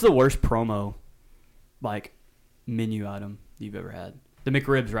 What's the worst promo, like, menu item you've ever had? The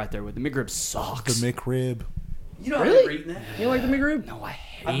McRib's right there with the McRib sucks. The McRib. You know I've Really? never eaten that. You don't like the McRib? No, I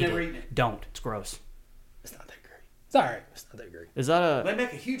hate I've never it. eaten it. Don't. It's gross. It's not that great. It's all right. It's not that great. Is that a? They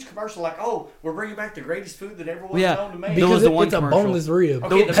make a huge commercial like, "Oh, we're bringing back the greatest food that ever was Yeah. known to man." There was Because the one it's a commercial. boneless rib.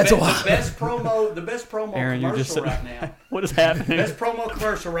 Okay, the, That's be- why. the best promo Aaron, you're just commercial sitting- right now. What is happening? Best promo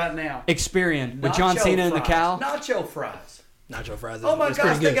commercial right now. Experian with John Nacho Cena and the fries. cow. Nacho fries. Nacho fries. Oh my it's gosh,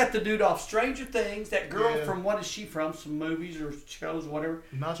 pretty they good. got the dude off Stranger Things. That girl Yeah. from what is she from? Some movies or shows, whatever.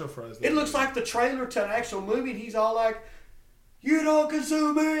 Nacho fries. It looks like the trailer to an actual movie, and he's all like, "You don't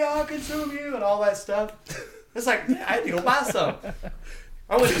consume me, I consume you," and all that stuff. It's like, I had to go buy some.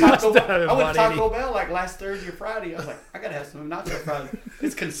 I went to Taco Bell like last Thursday or Friday. I was like, I gotta have some nacho fries.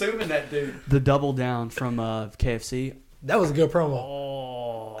 It's consuming that dude. The double down from KFC. That was a good promo.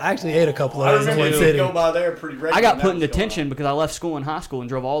 Oh, I actually ate a couple I of those in remember one you would sitting. go by there pretty regularly. I got when put that in was going detention on. because I left school in high school and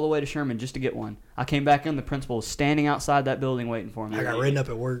drove all the way to Sherman just to get one. I came back in, the principal was standing outside that building waiting for me. I got written up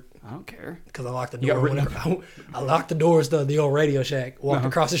at work I don't care. because I locked the You got door. written Whenever I locked the doors to the old Radio Shack, walked Uh-huh.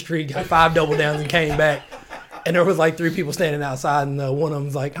 across the street, got 5 double downs, and came back. And there was like 3 people standing outside, and one of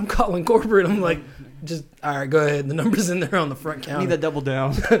them's like, "I'm calling corporate." I'm like, "Just all right, go ahead." The number's in there on the front I need counter. that double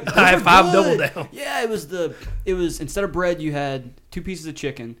down. I had 5 double Good. down. Yeah, it was instead of bread you had 2 pieces of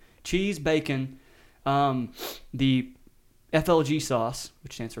chicken, cheese, bacon, the FLG sauce,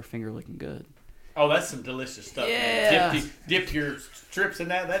 which stands for finger licking good. Oh, that's some delicious stuff. Yeah. Man. Dip your strips in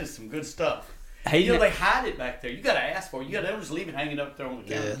that. That is some good stuff. Hayden, You know, they hide it back there. You got to ask for it. They don't just leave it hanging up there on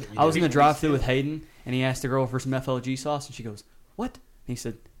the counter. I was in the People drive-thru with steal. Hayden, and he asked the girl for some FLG sauce, and she goes, "What?" And he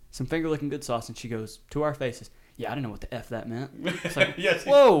said, "Some finger licking good sauce," and she goes, to our faces, "Yeah, I didn't know what the F that meant." It's like, Yes.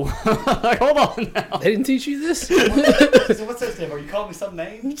 whoa, like, hold on now. They didn't teach you this? So what's that stuff? Are you calling me some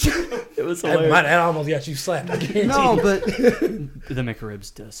name? It was That hilarious. that almost got you slapped. I guarantee No, you. but the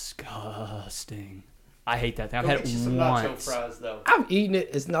McRib's disgusting. I hate that thing. I've Go had get you it some nacho once. fries, though. I've eaten it.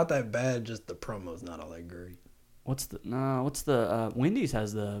 It's not that bad. Just the promo's not all that great. What's the Wendy's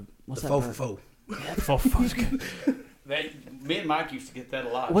has the what's The that? faux for faux. Yeah, the faux faux is good. Me and Mike used to get that a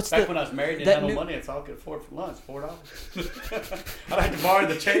lot. What's Back the- when I was married and that had no new- money, that's all I could afford for lunch, $4. I'd have to borrow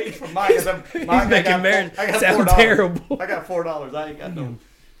the change from Mike. He's making marriage sound terrible. I got $4. I ain't got no.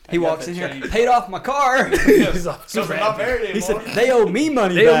 He walks in here, paid off my car. He's all Because super I'm not happy. married He said anymore. they owe me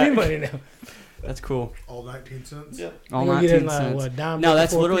money. They back. owe me money now. That's cool. All 19 cents. Yeah. All You gonna get 19 in, like, cents. what, dime No, piece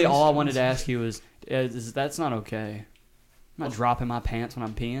that's for a literally piece? all I wanted to ask you is that's not okay. I'm not dropping my pants when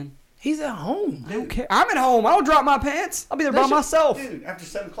I'm peeing. He's at home. I don't care. I'm at home. I don't drop my pants. I'll be there by myself. Dude, after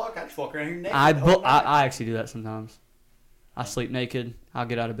 7 o'clock, I just walk around here naked. I the whole night. actually do that sometimes. I sleep naked. I'll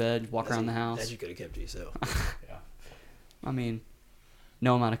get out of bed, walk around the That house. you could have kept to yourself. I mean,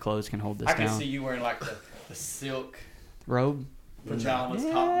 no amount of clothes can hold this I can down. see you wearing like the silk Robe, pajamas,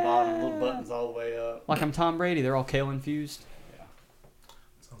 top and bottom, little buttons all the way up. like I'm Tom Brady. They're all kale infused.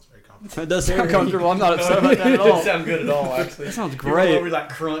 Sounds very complicated. It does sound comfortable. I'm not upset about that at It all. doesn't sound good at all, actually. That sounds You roll great. over like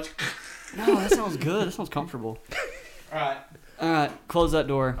crunch. No, that sounds good. That sounds comfortable. All right, All right, close that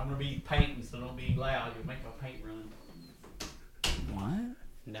door. I'm gonna be painting, so don't be loud. You'll make my paint run. What?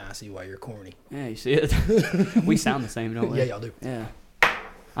 Now I see why you're corny. Yeah, you see it. We sound the same, don't we? Yeah, y'all do. Yeah.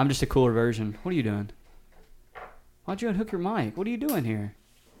 I'm just a cooler version. What are you doing? Why'd you unhook your mic? What are you doing here?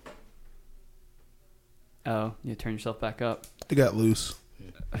 Oh, you turn yourself back up. It got loose.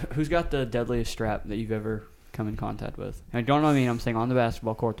 Who's got the deadliest strap that you've ever come in contact with? I don't know what I mean. I'm saying on the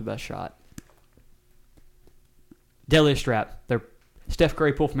basketball court, the best shot. Deadliest strap. They're Steph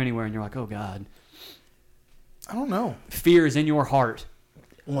Curry pull from anywhere, and you're like, oh god. I don't know. Fear is in your heart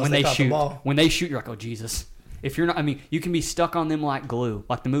Once when they caught the shoot. ball. When they shoot, you're like, oh Jesus. If you're not, I mean, you can be stuck on them like glue,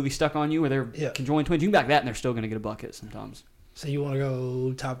 like the movie Stuck on You, where they're Yeah. conjoined twins. You can back that, and they're still going to get a bucket sometimes. So you want to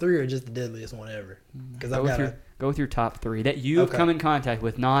go top 3 or just the deadliest one ever? Because I've got Go with your top 3 that you have Okay. come in contact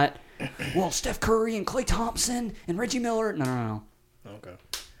with, not well Steph Curry and Klay Thompson and Reggie Miller. No. Okay.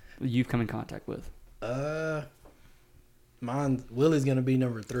 You've come in contact with. Willie's gonna be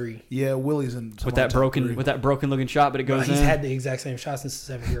number 3. Yeah, Willie's in with that broken looking shot, but it goes He's in. had the exact same shot since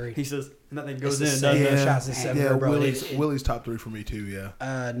the 7th grade. He says nothing It's goes the in. same doesn't it? shots since 7th Yeah, grade, bro. Willie's top 3 for me too.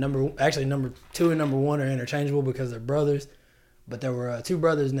 Yeah. Number 2 and number 1 are interchangeable because they're brothers. But there were 2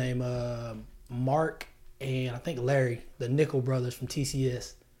 brothers named Mark and I think Larry, the Nickel brothers from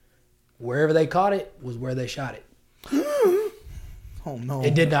TCS. Wherever they caught it was where they shot it. Oh no!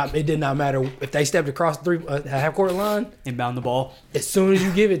 It did not matter if they stepped across the half court line. Inbound the ball. As soon as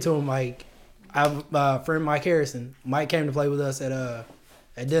you give it to him, like I have friend Mike Harrison. Mike came to play with us at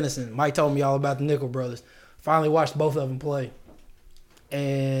Denison. Mike told me all about the Nickel brothers. Finally watched both of them play,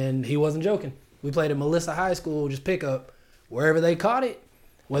 and he wasn't joking. We played at Melissa High School, just pick up wherever they caught it,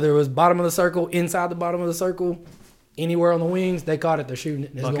 whether it was bottom of the circle, inside the bottom of the circle, anywhere on the wings, they caught it. They're shooting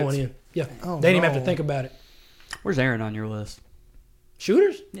it. And it's Buckets. going in. Yeah, Oh, they didn't even have no. to think about it. Where's Aaron on your list?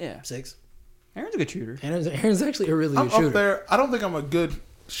 Shooters? Yeah, 6. Aaron's a good shooter. Aaron's actually a really I'm good shooter. up there. I don't think I'm a good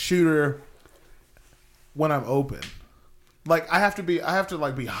shooter when I'm open. Like I have to be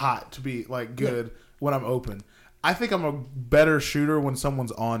hot to be like good when I'm open. I think I'm a better shooter when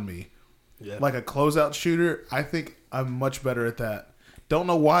someone's on me. Yeah. Like a closeout shooter, I think I'm much better at that. Don't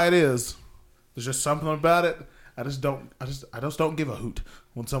know why it is. There's just something about it. I just don't give a hoot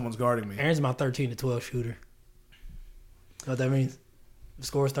when someone's guarding me. Aaron's my 13 to 12 shooter. Know what that means? The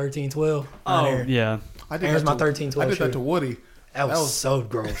score's 13-12. Oh, yeah. I did Aaron's that my to- 13-12 I did shooter. that to Woody. That was so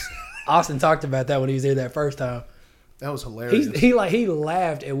gross. Austin talked about that when he was there that first time. That was hilarious. He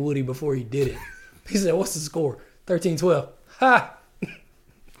laughed at Woody before he did it. He said, "What's the score? 13-12." Ha!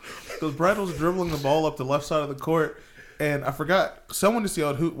 Because Brad was dribbling the ball up the left side of the court, and I forgot. Someone just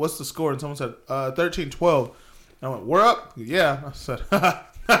yelled, "What's the score?" And someone said, 13-12. And I went, "We're up." Yeah. I said,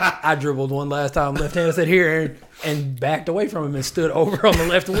 I dribbled one last time, left hand. I said, "Here, Aaron," and backed away from him and stood over on the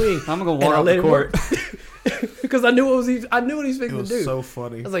left wing. I'm gonna And walk I off let the him court. work. Because I knew what he's it fixing was to do. so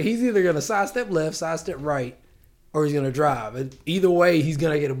funny. I was like, he's either gonna sidestep left, sidestep right, or he's gonna drive. And either way, he's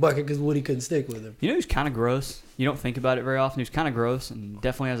gonna get a bucket because Woody couldn't stick with him. You know who's kind of gross? You don't think about it very often. Who's kind of gross and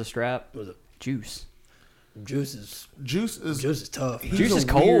definitely has a strap? What was it? Juice. Juice is Juice is tough. he's Juice a is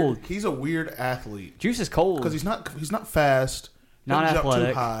weird- cold. He's a weird athlete Juice is cold. because he's not fast. Not doesn't jump athletic.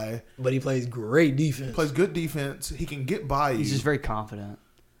 too high. But he plays great defense. Plays good defense. He can get by you. He's just very confident.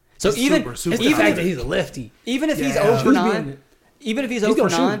 So He's even super It's the fact that he's a lefty. even if he's Yeah. 0 for Juice 9, being- even if he's He's 0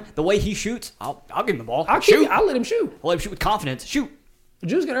 for gonna 9, shoot. the way he shoots, I'll give him the ball. I'll shoot. let him shoot. I'll let him shoot with confidence. Shoot.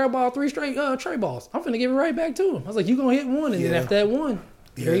 Juice got airball 3 straight tray balls. I'm finna give it right back to him. I was like, you gonna hit one, and then Yeah. after that one,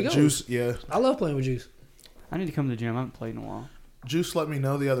 there you go. Juice. Yeah, I love playing with Juice. I need to come to the gym. I haven't played in a while. Juice let me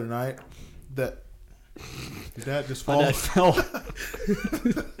know the other night that your dad just My fall. dad fell.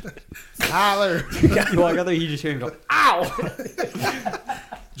 Tyler. You walk out there, you just hear him go, "Ow!"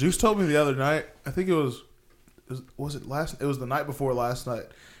 Juice told me the other night. I think it was it last? It was the night before last night.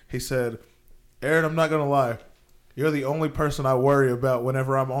 He said, "Aaron, I'm not gonna lie. You're the only person I worry about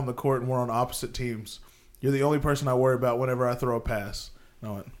whenever I'm on the court and we're on opposite teams. You're the only person I worry about whenever I throw a pass."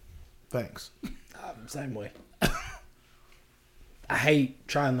 And I went, "Thanks." Same way. I hate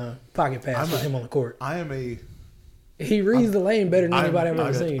trying to pocket pass with him on the court. I am a He reads the lane better than anybody I've ever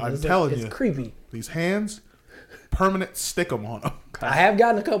I'm seen. I'm It's telling it's you, creepy. these hands, permanent stick 'em on them. I have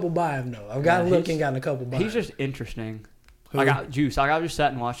gotten a couple by him though. I've gotten Yeah, a look he's- and gotten a couple by He's him. just interesting. Who? I got Juice. I just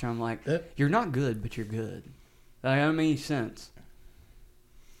sat and watched him. I'm like, Yep. you're not good, but you're good. That doesn't make any sense.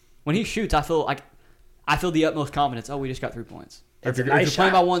 When he shoots, I feel the utmost confidence. Oh, we just got 3 points. Or It's if a you're, nice if you're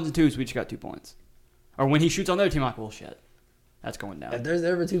playing shot. by 1s and 2s, we just got 2 points. Or when he shoots on the other team, I'm like, well, shit, that's going If down. there's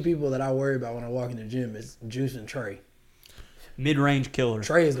ever 2 people that I worry about when I walk in the gym, it's Juice and Trey. Mid-range killer.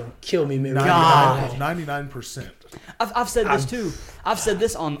 Trey is gonna kill me mid. 99%. I've said this too. I've said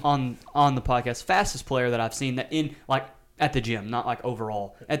this on the podcast. Fastest player that I've seen that in like at the gym, not like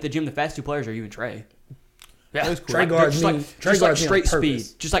overall. At the gym, the fastest 2 players are you and Trey. Yeah, That's cool. Trey guards just me. like, Trey just like guards me on straight speed,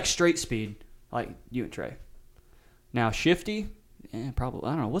 purpose. just like straight speed, like you and Trey. Now Shifty, probably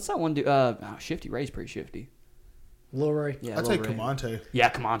I don't know what's that one do. Shifty Ray's pretty shifty. Lil Ray. Yeah, I'd Lil take Ray. Camonte. Yeah,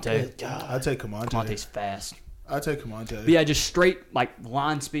 Camonte. Good God. I'd take Camonte. Camonte's fast. I'd take Camonte. But yeah, just straight like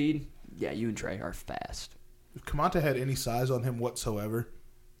line speed. Yeah, you and Trey are fast. If Camonte had any size on him whatsoever,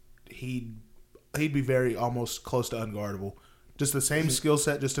 he'd be very almost close to unguardable. Just the same skill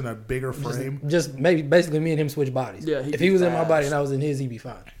set, just in a bigger frame. Just maybe basically me and him switch bodies. Yeah, he'd if be he was in my fast. body and I was in his, he'd be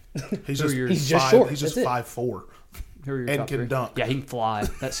fine. He's Who are just your- He's just five- short. He's just That's it. 5'4". Who are your And top can 3? dunk. Yeah, he can fly.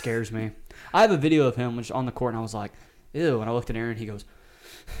 That scares me. I have a video of him which on the court, and I was like, ew. And I looked at Aaron, he goes,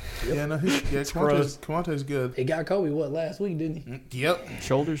 Yeah, no, gross. Camonte's good. He got Kobe last week, didn't he? Yep.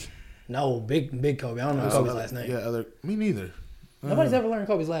 shoulders. No, big Kobe. I don't know Kobe's last name. Yeah, me neither. Nobody's ever learned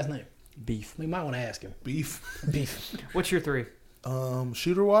Kobe's last name. Beef. We might want to ask him. Beef. Beef. What's your 3?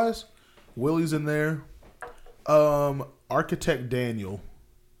 Shooter wise, Willie's in there. Architect Daniel.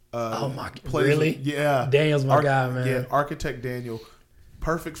 Oh my! plays- Really? Yeah. Daniel's my guy, man. Yeah, Architect Daniel.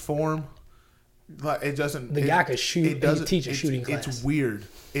 Perfect form. Like it doesn't. The guy could shoot. He could teach a shooting class. It's weird.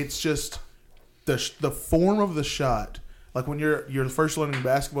 It's just the form of the shot. Like when you're first learning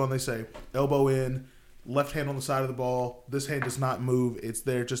basketball and they say elbow in, left hand on the side of the ball. This hand does not move. It's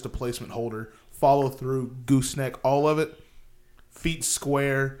there just a placement holder. Follow through, gooseneck, all of it. Feet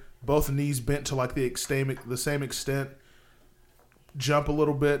square, both knees bent to like the same extent. Jump a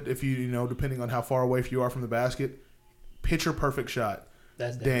little bit if you know depending on how far away you are from the basket. Picture perfect shot.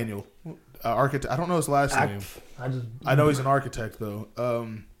 That's Daniel. Architect. I don't know his last name. I know he's an architect though.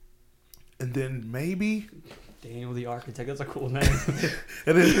 And then maybe Daniel the Architect. That's a cool name.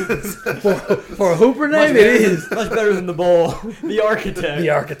 it is. for a hooper name. It is much better than the Bull. The Architect. the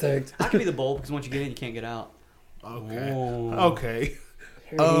architect. I could be the Bull because once you get in, you can't get out. Okay. Oh. Okay.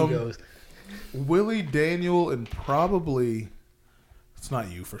 Here he goes. Willie, Daniel, and probably it's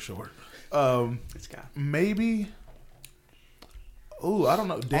not you for sure. This guy. Maybe. Oh, I don't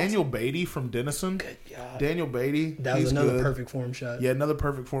know. Daniel Beatty from Denison. Good God. Daniel Beatty. That was he's another good. perfect form shot. Yeah, another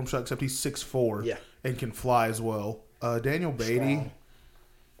perfect form shot, except he's 6'4". Yeah. And can fly as well. Daniel Beatty. Strong.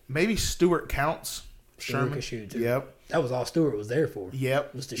 Maybe Stewart Counts. Stewart Sherman. could shoot, too. Yep. That was all Stewart was there for.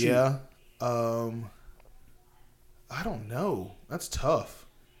 Yep. Was to shoot. Yeah. I don't know. That's tough.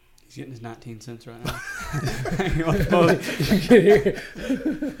 He's getting his 19 cents right now.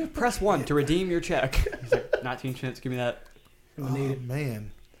 Press 1 to redeem your check. He's like, 19 cents, give me that. Oh,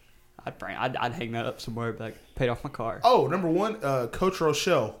 man. I'd hang that up somewhere, but like, paid off my car. Oh, number one, Coach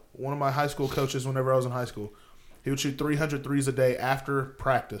Rochelle, one of my high school coaches whenever I was in high school. He would shoot 300 threes a day after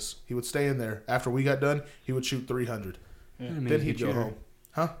practice. He would stay in there. After we got done, he would shoot 300. Then he'd go home.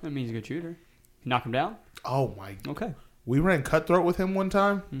 Huh? That means he's a good shooter. You knock him down? Oh, my. Okay. We ran cutthroat with him one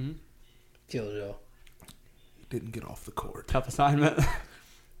time. Mm-hmm. Kill Joe. He didn't get off the court. Tough assignment.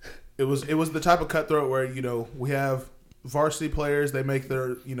 It was the type of cutthroat where, we have varsity players. They make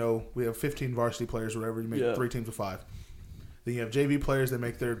their, we have 15 varsity players, whatever. You make 3 teams of 5. Then you have JV players. They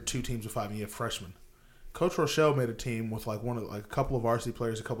make their 2 teams of 5, and you have freshmen. Coach Rochelle made a team with a couple of varsity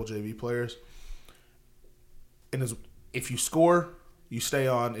players, a couple of JV players. And if you score, you stay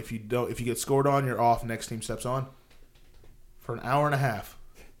on. If you get scored on, you're off. Next team steps on. For an hour and a half,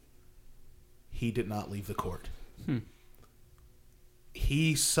 he did not leave the court.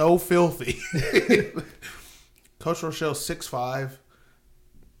 He's so filthy. Coach Rochelle's 6'5".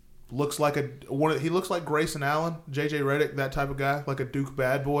 Looks like he looks like Grayson Allen, JJ Redick, that type of guy, like a Duke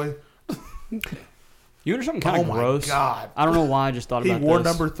bad boy. You know something kind of gross? Oh my God. I don't know why I just thought about this. He wore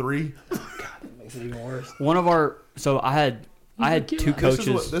number 3. That makes it even worse. One of our I had 2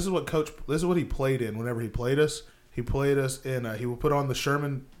 coaches. This is what he played in whenever he played us. He played us in he would put on the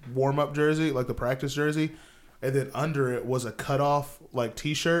Sherman warm-up jersey, like the practice jersey, and then under it was a cutoff like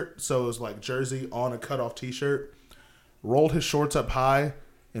t-shirt, so it was like jersey on a cutoff t-shirt. Rolled his shorts up high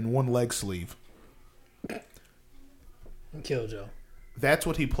in one leg sleeve. Kill Joe. That's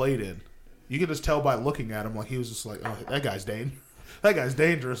what he played in. You could just tell by looking at him, like he was just like, "Oh, that guy's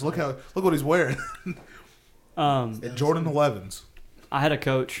dangerous. Look what he's wearing." Jordan 11s. I had a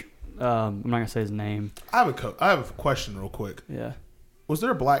coach. I'm not gonna say his name. I have a question real quick. Yeah. Was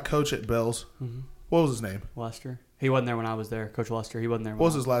there a black coach at Bell's? Mm-hmm. What was his name? Lester. He wasn't there when I was there. Coach Lester. He wasn't there. What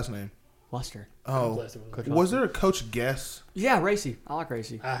was his last name? Lester. Oh, Coach was there a Coach Guess? Yeah, Racy. I like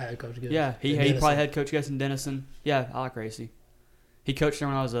Racy. I had Coach Guess. Yeah, he probably had Coach Guess in Denison. Yeah, I like Racy. He coached there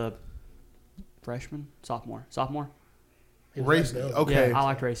when I was a freshman, sophomore. Racy. Okay. Yeah, I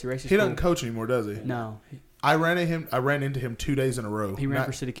liked Racy. Racy's he cool. doesn't coach anymore, does he? No. I ran into him 2 days in a row. He ran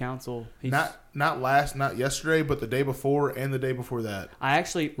for city council. Not yesterday, but the day before and the day before that. I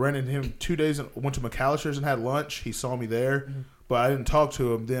actually ran into him 2 days and went to McAllister's and had lunch. He saw me there, but I didn't talk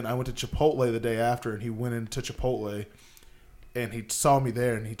to him. Then I went to Chipotle the day after, and he went into Chipotle, and he saw me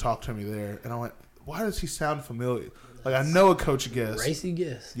there, and he talked to me there, and I went, "Why does he sound familiar? Like I know a Coach Guess." Racy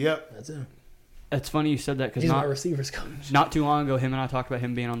Guess. Yep, that's him. It's funny you said that because he's my receivers coach. Not too long ago, him and I talked about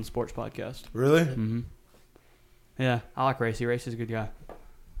him being on the sports podcast. Really? Mm-hmm. Yeah, I like Racy. Racy's a good guy.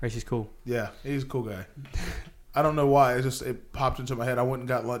 Racy's cool. Yeah, he's a cool guy. I don't know why. It popped into my head. I went and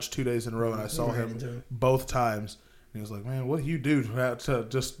got lunch 2 days in a row, and I saw him both times. And he was like, "Man, what do you do to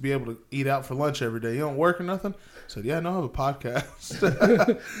just be able to eat out for lunch every day? You don't work or nothing?" I said, "Yeah, no, I have a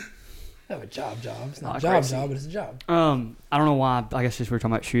podcast." I have a job. It's not like a Racy. job, but it's a job. I don't know why. I guess just we were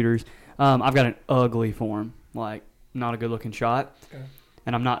talking about shooters. I've got an ugly form, like not a good looking shot. Okay.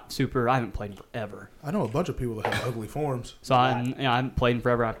 and I'm not super. I haven't played in forever, I know a bunch of people that have ugly forms. so I haven't played in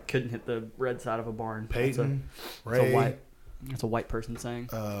forever. I couldn't hit the red side of a barn. Peyton, That's a Ray, white. That's a white person saying.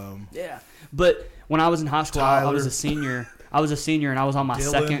 um, Yeah, but when I was in high school, I was Tyler. a senior. I was a senior, and I was on my Dylan.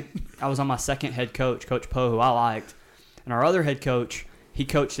 second. I was on my second head coach, Coach Poe, who I liked, and our other head coach, he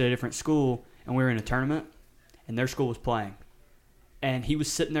coached at a different school, and we were in a tournament, and their school was playing, and he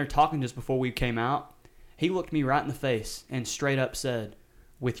was sitting there talking to us before we came out. He looked me right in the face and straight up said,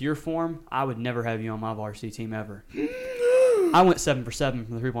 "With your form, I would never have you on my varsity team ever." I went 7 for 7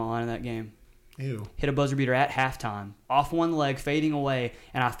 from the 3-point line in that game. ew. Hit a buzzer beater at halftime, off one leg, fading away,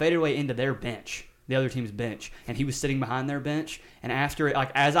 and I faded away into their bench, the other team's bench, and he was sitting behind their bench. And after it,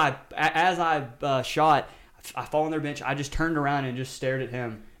 like as I shot, I fall on their bench. I just turned around and just stared at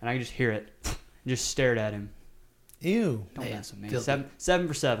him, and I could just hear it. Just stared at him. Ew. Don't Man, mess with me. filthy. 7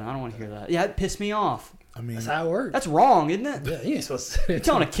 for 7. I don't want to hear that. Yeah, it pissed me off. I mean, That's how it works. That's wrong, isn't it? Yeah, you ain't supposed to. You're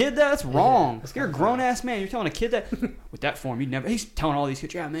telling a kid that? That's wrong. that's You're a not grown ass man. You're telling a kid that with that form, you'd never. He's telling all these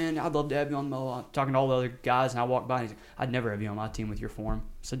kids, "Yeah, man, I'd love to have you on my." Talking to all the other guys, and I walked by, and he's like, "I'd never have you on my team with your form." I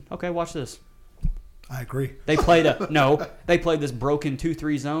said, "Okay, watch this." I agree. They played They played this broken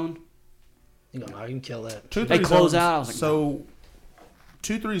 2-3 zone. You can kill that. 2-3 They close zones- out, I was like, so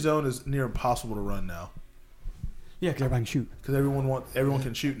 2-3 zone is near impossible to run now Yeah, because everybody can shoot. because everyone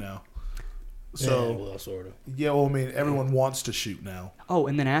can shoot now. Yeah, So well, sort of. yeah, well, I mean, everyone wants to shoot now. Oh,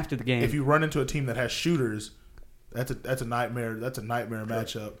 and then after the game, If you run into a team that has shooters, that's a nightmare. That's a nightmare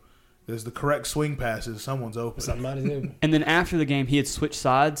matchup. There's the correct swing passes. Someone's open. Somebody's able. and then after the game, he had switched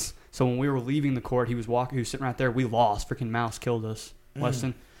sides. So when we were leaving the court, he was sitting right there. We lost. Freaking Mouse killed us,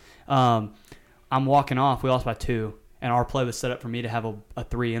 Weston. I'm walking off. We lost by 2, and our play was set up for me to have a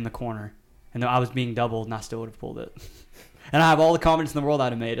 3 in the corner, and I was being doubled, and I still would have pulled it. And I have all the confidence in the world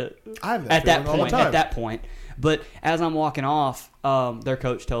I'd have made it I have at that feeling all the point. time. At that point, but as I'm walking off, their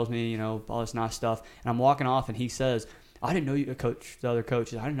coach tells me, all this nice stuff, and I'm walking off, and he says, "I didn't know you, coach." The other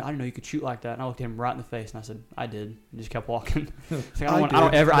coach, I didn't know you could shoot like that. And I looked at him right in the face, and I said, "I did." And just kept walking. It's like, I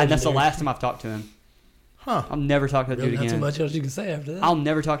don't ever. That's the last time I've talked to him. Huh? I'll never talk to that Really dude not too again. much else you can say after that. I'll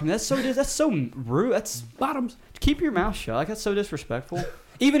never talk to him. That's so rude. That's Bottoms. keep your mouth shut. Like that's so disrespectful.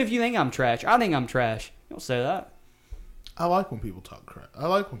 Even if you think I'm trash, I think I'm trash. Don't say that. I like when people talk crap. I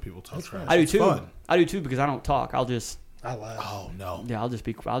like when people talk That's trash. fine. I do It's too. fun. I do too because I don't talk. I'll just I lie. Oh no, I'll just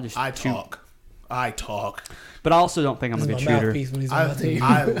be. I'll just I shoot. talk. I talk. But I also don't think I'm a This good is my shooter. mouthpiece when he's I on my team.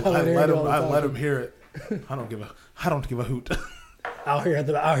 I I'll let him hear it. I don't give a hoot. I'll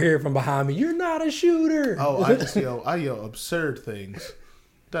hear it from behind me. You're not a shooter. Oh, I just yell absurd things.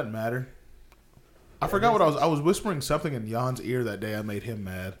 Doesn't matter. I forgot what I was whispering something in Jan's ear that day. I made him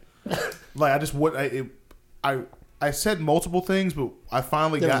mad. Like I just would. I said multiple things, but I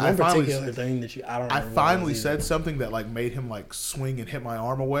finally There was got. I one finally. particular thing that I don't. I remember finally what it was said something that like made him like swing and hit my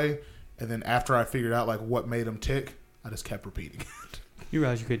arm away, and then after I figured out like what made him tick, I just kept repeating. You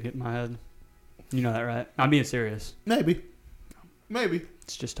realize you couldn't get in my head. You know that, right? I'm being serious. Maybe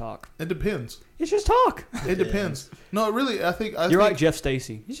It's just talk. it depends. It's just talk. It depends. No, it really. I think You're like Jeff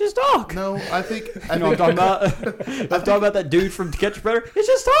Stacy. It's just talk. No, I think. You know what I'm talking about? I'm talking about that dude from To Catch a Predator. It's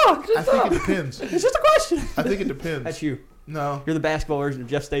just talk. I think it depends. It's just a question. I think it depends. That's you. No, You're the basketball version of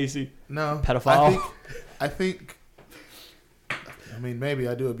Jeff Stacy. no. Pedophile. I think. I mean, maybe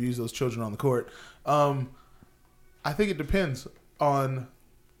I do abuse those children on the court. I think it depends on,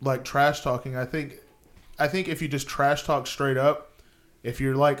 like, trash talking. I think if you just trash talk straight up, if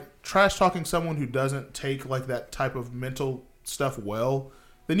you're like trash talking someone who doesn't take like that type of mental stuff well,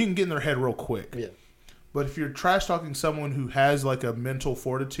 then you can get in their head real quick. Yeah. But if you're trash talking someone who has like a mental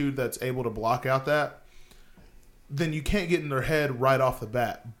fortitude that's able to block out that, then you can't get in their head right off the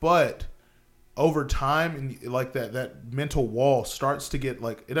bat. But over time, and like that mental wall starts to get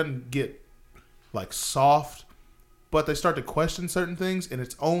like, it doesn't get like soft, but they start to question certain things, and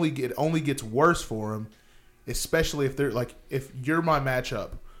it only gets worse for them, especially if they're like, if you're my matchup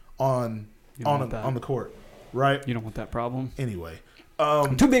on the court, right? You don't want that problem. Anyway,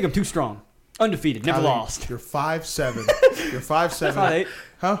 I'm too big. I'm too strong. Undefeated. Never Kylie, lost. You're 5'7". You're 5'7". 5'8".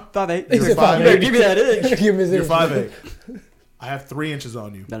 Huh? 5'8". He's You're a 5'8". Give me that inch. Give me You're this. 5'8". I have 3 inches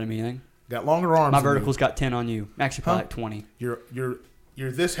on you. That didn't mean anything. Got longer arms. My than you. vertical's got 10 on you. Actually, probably Huh? like 20.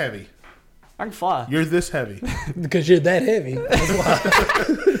 You're this heavy. I can fly. You're this heavy. Because you're that heavy. That's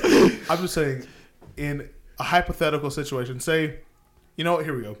why. I'm just saying, in a hypothetical situation, say, you know what?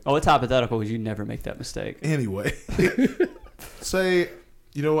 Here we go. Oh, it's hypothetical because you never make that mistake. Anyway, say,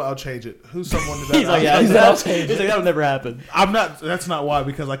 you know what? I'll change it. Who's someone that He's like, yeah, he's like, that'll never happen. I'm not. That's not why,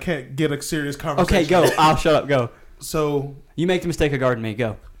 because I can't get a serious conversation. Okay, go. I'll shut up. Go. So You make the mistake of guarding me.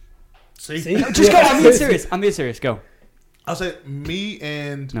 Go. see, See? Just go. I'm being serious. I'm being serious. Go. I'll say me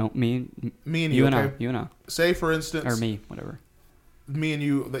and No, me you. you and Okay? I. You and I. Say for instance, Or me, whatever. me and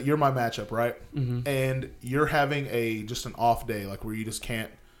you, that you're my matchup, right? Mm-hmm. And you're having just an off day, like where you just can't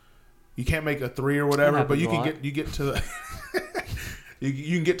make a three or whatever, That but you happens can get to the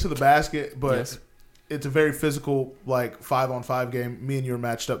you can get to the basket, but Yes. it's a very physical, like 5-on-5 game. Me and you are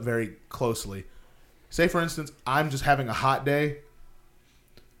matched up very closely. Say for instance, I'm just having a hot day,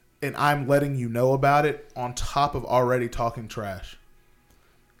 and I'm letting you know about it on top of already talking trash.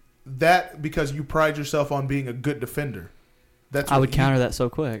 That because you pride yourself on being a good defender. I would counter that so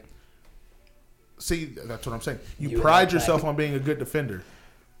quick. See, that's what I'm saying. You You pride attack. yourself on being a good defender.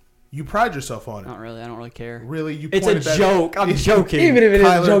 You pride yourself on it. Not really. I don't really care. Really, you. It's a pointed that- joke. I'm joking. Even if it is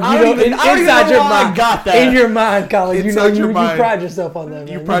Kyler, a joke, I you don't know, even- I don't even inside know your why I mind, got that. in your mind, Colin, you know, Inside your you mind. pride yourself on that.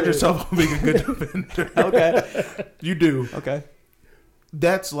 You Man. pride do. yourself on being a good defender. Okay. You do. Okay.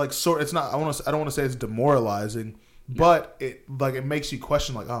 That's like sort. It's not. I don't want to say it's demoralizing, but it makes you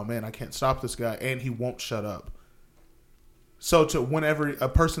question. Like, oh man, I can't stop this guy, and he won't shut up. So whenever a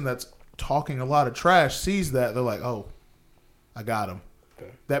person that's talking a lot of trash sees that, they're like, oh, I got him.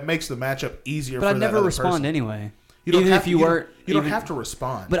 Okay. That makes the matchup easier. But for I'd that never other respond person. anyway. You don't even have if to, you weren't. You don't even- have to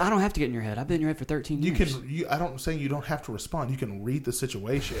respond. But I don't have to get in your head. I've been in your head for 13 You years. can. I don't say you don't have to respond. You can read the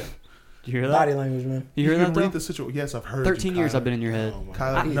situation. Do you hear Body that? language, man. You hear can that though? read the situation. Yes, I've heard. 13 you, years Kyler. I've been in your head. Oh, my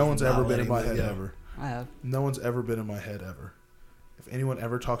Kyler, God. no one's Not ever been in my letting head me go. ever. I have. No one's ever been in my head ever. If anyone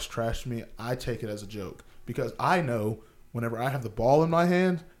ever talks trash to me, I take it as a joke because I know whenever I have the ball in my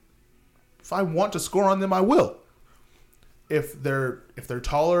hand, if I want to score on them, I will. If they're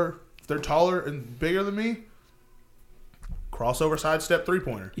taller and bigger than me, crossover sidestep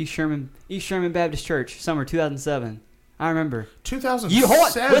 3-pointer. East Sherman Baptist Church, summer 2007. I remember. 2007. You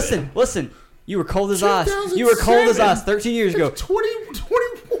hold on. Listen. You were cold as ice. You were cold as ice 13 years ago.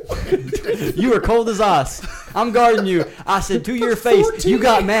 21. You were cold as ice. I'm guarding you. I said to your face, 14. you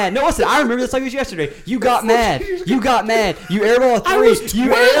got mad. No, listen, I remember this like it was yesterday. You got mad. You got mad. You airball a I three. was You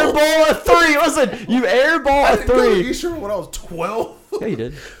 12. airball a three. Listen, you airball I a didn't go to three. East Sherman when I was 12. Yeah, you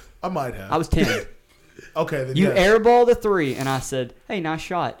did. I might have. I was 10. Okay, then You yes. airballed a three, and I said, hey, nice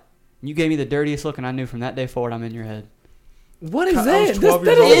shot. You gave me the dirtiest look, and I knew from that day forward I'm in your head. What is I was that? 12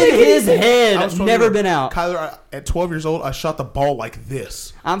 That years doesn't old. make In any his sense. head. I was 12 Never years been old. out. Kyler, at 12 years old, I shot the ball like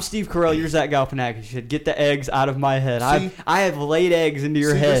this. I'm Steve Carell. You're Zach Galifianakis. You should get the eggs out of my head. See? I have laid eggs into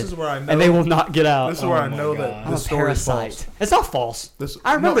your See, head, this is where I know. and they will not get out. This is where I my know God. that I'm a this story is parasite. false. It's not false. This,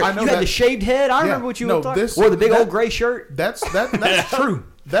 I remember no, I know you had that, the shaved head. I Yeah. remember what you No, looked like. this- Wore the big that- old gray shirt. That's true.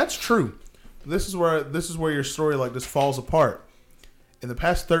 That's true. This is where your story like just falls apart. In the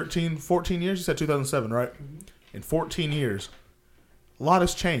past 14 years, you said 2007, right? In 14 years, a lot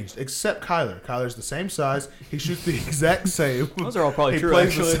has changed, except Kyler. Kyler's the same size. He shoots the exact same. Those are all probably he true,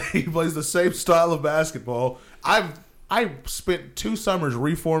 plays actually. he plays the same style of basketball. I spent 2 summers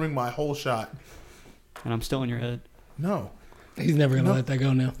reforming my whole shot. And I'm still in your head. No. He's never gonna let that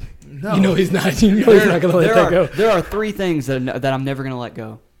go now. No. You know he's not. You know he's not gonna let that go. There are 3 things that I'm never gonna let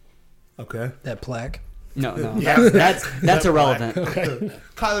go. Okay. That plaque. No, Yeah. that's irrelevant.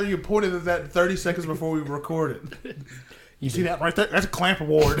 Kyler, you pointed at that 30 seconds before we recorded. You see that right there? That's a clamp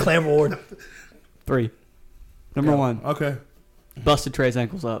award. Clam award. 3. Number 1, Okay. busted Trey's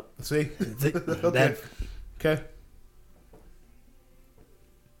ankles up. See? Okay. That, Okay.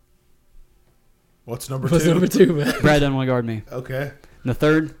 What's number 2? what's number 2, man? Brad doesn't want to guard me. Okay. And the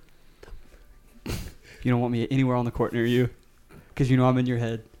 3rd, you don't want me anywhere on the court near you, because you know I'm in your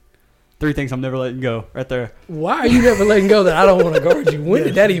head. 3 things I'm never letting go. Right there. Why are you never letting go that I don't want to guard you? When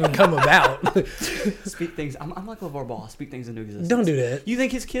did that even come about? Speak things. I'm like LeVar Ball. Speak things into existence. Don't do that. You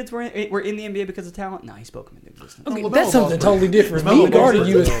think his kids were in the NBA because of talent? No, he spoke them into existence. Okay, LaMelo that's Ball's something pretty- totally different. LaMelo Me Ball's guarding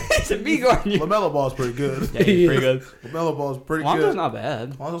pretty you is good. It's me guarding you. LaMelo Ball's pretty good. Yeah, he's pretty good. LaMelo Ball's pretty Lonzo's good. not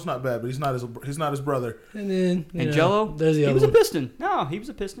bad. Lonzo's not bad, but he's not his brother. and then you And know, Jello, There's the he other was a one. Piston. No, he was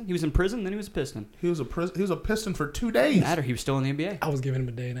a Piston. He was in prison, then he was a Piston. He was a Piston for 2 Didn't days. matter. He was still in the NBA. I was giving him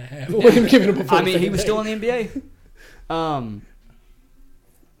a day and a half. I wasn't even giving him a full I mean, he second was day. still in the NBA.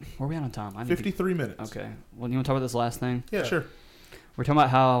 Where are we at on time? I need to- 53 minutes. Okay. Well, you want to talk about this last thing? Yeah, sure. We're talking about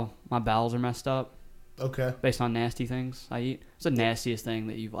how my bowels are messed up Okay. based on nasty things I eat. It's the nastiest thing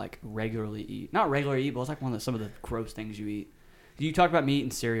that you like regularly eat. Not regularly eat, but it's like some of the gross things you eat. You talk about me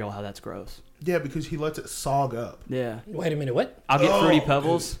eating cereal, how that's gross. Yeah, because he lets it sog up. Yeah. Wait a minute, what? I'll get Oh, Fruity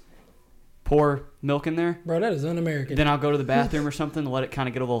Pebbles, pour milk in there, Bro, that is un-American. then I'll go to the bathroom or something to let it kind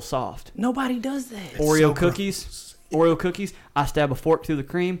of get a little soft. Nobody does that. Oreo so cookies. Oreo cookies. I stab a fork through the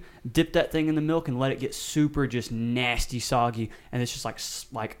cream, dip that thing in the milk, and let it get super just nasty, soggy, and it's just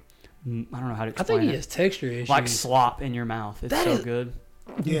like I don't know how to I explain think he it. has texture issues. Like slop in your mouth. It's That so is- good.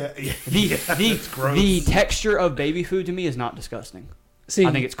 Yeah, yeah. The texture of baby food to me is not disgusting. See,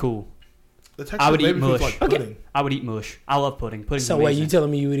 I think it's cool. The texture I would of eat baby food's mush. like pudding. I would eat mush. I love pudding. Pudding's so wait, amazing. you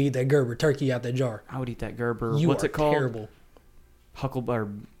telling me you would eat that Gerber turkey out that jar? I would eat that Gerber. You What's are it called? terrible. Or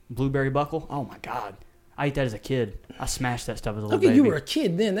blueberry buckle. Oh my god, I ate that as a kid. I smashed that stuff as a little Okay, baby. you were a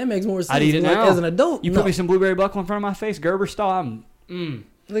kid then. That makes more sense. I'd eat it Like, now. as an adult. You no. put me some blueberry buckle in front of my face, Gerber style.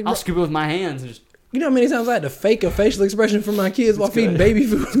 Like, I'll scoop it with my hands and just. you know how many times I had to fake a facial expression for my kids while feeding good. baby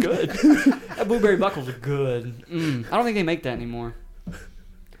food? It's good. That blueberry buckle's good. I don't think they make that anymore.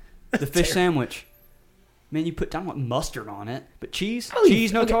 The fish sandwich. Man, you put, I don't want mustard on it, but cheese? I'll eat-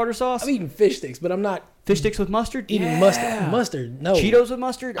 Cheese, no okay, tartar sauce? I'm eating fish sticks, but I'm not Fish sticks with mustard? eating Yeah. mustard. Mustard, no. Cheetos with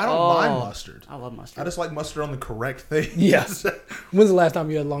mustard? I don't Oh. mind mustard. I love mustard. I just like mustard on the correct thing. Yeah. When's the last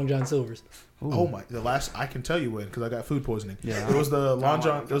time you had Long John Silver's? Oh my! The last I can tell you when because I got food poisoning. Yeah. It was the Long like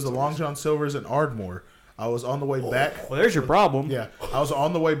John. It was the Long John Silver's in Ardmore. I was on the way back. Well, there's your problem. Yeah, I was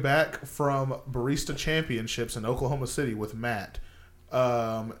on the way back from Barista Championships in Oklahoma City with Matt,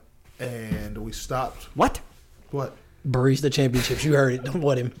 and we stopped. What? What? Barista Championships. You heard it. Don't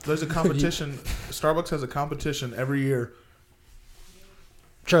let him. There's a competition. Starbucks has a competition every year.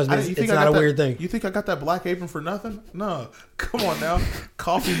 Trust me, You it's I not got a that- weird thing. You think I got that black apron for nothing? No, come on now,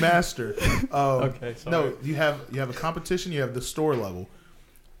 Coffee Master. Okay, sorry. No, you have a competition. You have the store level.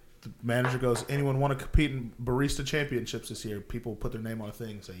 The manager goes, anyone want to compete in Barista Championships this year? People put their name on a thing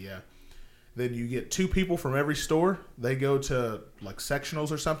and say, yeah. Then you get 2 people from every store. They go to like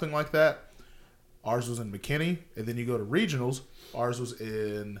sectionals or something like that. Ours was in McKinney. And then you go to regionals. Ours was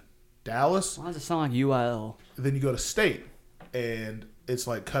in Dallas. Why does it sound like UIL? Then you go to state. And it's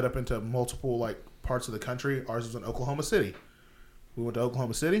like cut up into multiple like parts of the country. Ours was in Oklahoma City. We went to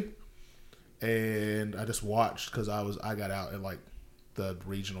Oklahoma City. And I just watched because I got out at like the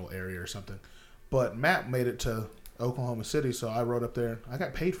regional area or something. But Matt made it to Oklahoma City, so I rode up there. I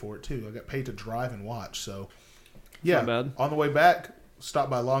got paid for it too. I got paid to drive and watch. So yeah, Not bad. on the way back, stopped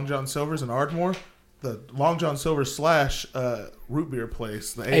by Long John Silver's in Ardmore. The Long John Silver / root beer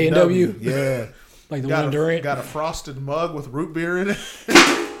place, the A&W. Yeah, Like the one in Durant. got a frosted mug with root beer in it.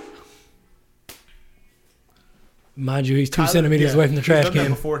 Mind you, he's 2 Tyler- centimeters yeah, away from the he's trash done that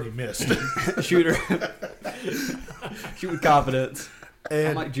can. before and he missed. Shooter. Shoot with confidence. I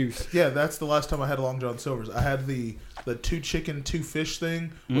And like juice. yeah, that's the last time I had Long John Silver's. I had the 2 chicken, 2 fish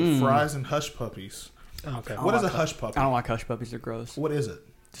thing with fries and hush puppies. Okay. What is a hush puppy? I don't like hush puppies. They're gross. What is it?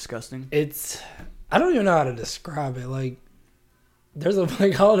 Disgusting. It's, I don't even know how to describe it. Like, there's a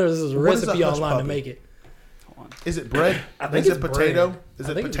like all there's is a What is a recipe hush online puppy? to make it. Hold on. Is it bread? I think is it's it potato? bread. Is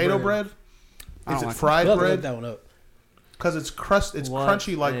I it think it's potato bread. bread? I Is don't it like fried We'll have to bread? look that one up. Because it's crust. It's What's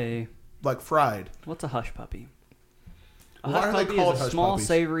crunchy like fried. What's a hush puppy? A Why hush are they puppy called is a hush small puppies?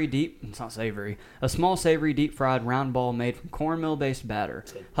 savory deep. It's not savory. A small savory deep fried round ball made from cornmeal based batter.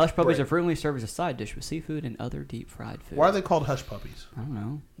 Hush puppies bread. are frequently served as a side dish with seafood and other deep fried food. Why are they called hush puppies? I don't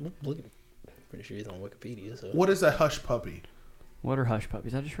know. Look at pretty sure it's on Wikipedia. So What is a hush puppy? What are hush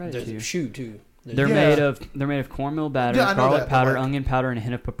puppies? I just read it there's to you. a shoe too. They're Yeah. made of cornmeal batter, Yeah, I know garlic that, but powder, like- onion powder, and a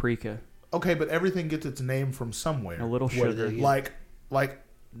hint of paprika. Okay, but everything gets its name from somewhere. A little What are sugar. they? Like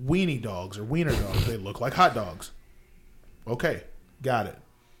weenie dogs or wiener dogs. They look like hot dogs. Okay, got it.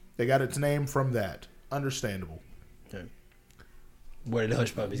 They got its name from that. Understandable. Where did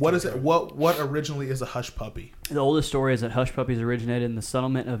hush puppies? What come is it? from? What originally is a hush puppy? The oldest story is that hush puppies originated in the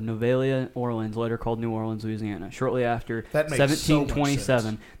settlement of Novalia, Orleans, later called New Orleans, Louisiana. Shortly after That makes so much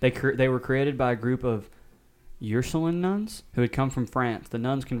 1727, they were created by a group of Ursuline nuns who had come from France. The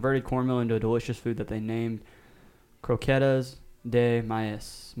nuns converted cornmeal into a delicious food that they named croquettes de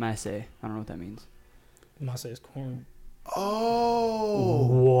maïs. I don't know what that means. Must say it's corn. Oh,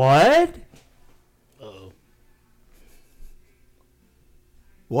 What? Oh.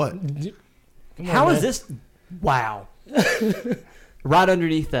 what? How is this? Wow. Right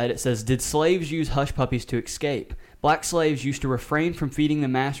underneath that, it says, did slaves use hush puppies to escape? Black slaves used to refrain from feeding the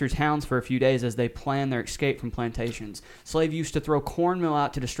master's hounds for a few days as they planned their escape from plantations. Slaves used to throw cornmeal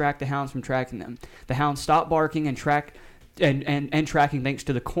out to distract the hounds from tracking them. The hounds stopped barking and tracking thanks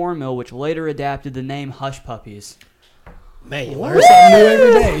to the cornmeal, which later adapted the name hush puppies. Man, you learn something new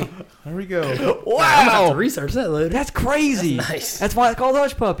every day. There we go. I'm gonna have to research that later. That's crazy. That's nice. That's why it's called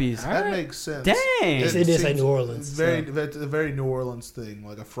hush puppies. That makes sense. Dang. It They did say seems New Orleans, Very, so. that's a very New Orleans thing,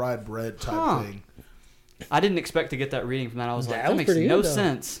 like a fried bread type Huh. thing. I didn't expect to get that reading from that. I was like, That that was makes pretty no good, though.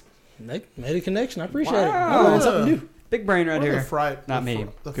 sense. They made a connection. I appreciate it. Wow. I learned something new. Big brain right What are here. the fried, Not the me.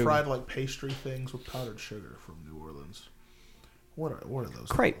 The Google. fried like pastry things with powdered sugar from New Orleans. What are those?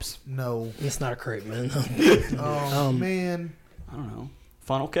 Crepes. No. It's not a crepe, man. Oh man. I don't know.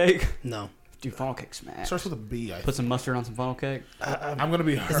 Funnel cake. No. Dude, funnel cake smash. Starts with a B. I Put some mustard on some funnel cake. I'm gonna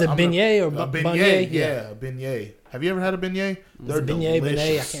be. Is it beignet or a beignet? beignet? Yeah, a beignet. Have you ever had a beignet? Is it beignet,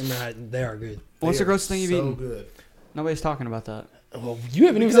 beignet? I can't remember. They are good. What's the grossest thing you've eaten? So good. Nobody's talking about that. Well, you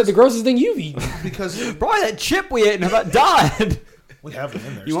haven't even said the grossest thing you've eaten. Because Probably that chip we ate and about died. we have them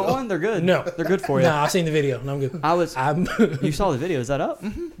in there. You want still. one? They're good. No. They're good for you. Nah, I've seen the video. No, I'm good. I'm. You saw the video? Is that up?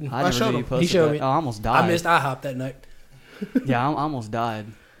 Mm-hmm. I never showed knew you him. posted He showed that. me. Oh, I almost died. I missed IHOP that night. Yeah, I almost died.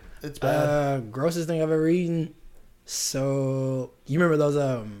 It's bad. Grossest thing I've ever eaten. So you remember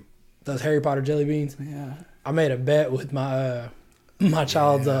those Harry Potter jelly beans? Yeah. I made a bet with my my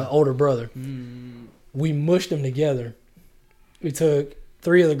child's older brother. We mushed them together. We took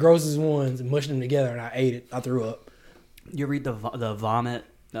 3 of the grossest ones and mushed them together, and I ate it. I threw up. You read the vomit?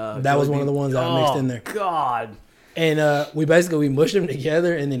 That was one of the ones that I mixed in there. God. And we mushed them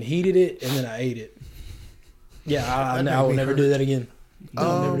together and then heated it, and then I ate it. Yeah, I That will made me never hurt. do that again.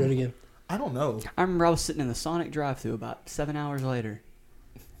 I'll never do it again. I don't know. I remember I was sitting in the Sonic drive-thru about 7 hours later,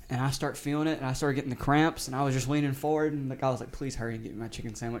 and I start feeling it, and I started getting the cramps, and I was just leaning forward, and the guy was like, "Please hurry and get me my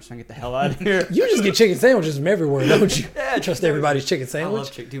chicken sandwich so I can get the hell out of here." You just get chicken sandwiches from everywhere, don't you? Yeah, Trust everybody's chicken I sandwich.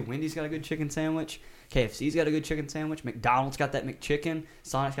 love chicken. Dude, Wendy's got a good chicken sandwich. KFC's got a good chicken sandwich. McDonald's got that McChicken.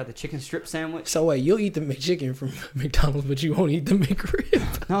 Sonic's got the chicken strip sandwich. So wait, you'll eat the McChicken from McDonald's, but you won't eat the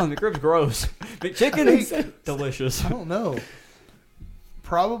McRib. No, the McRib's gross. McChicken is delicious. I don't know.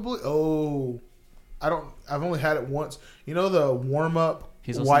 Probably. Oh, I don't. I've only had it once. You know the warm up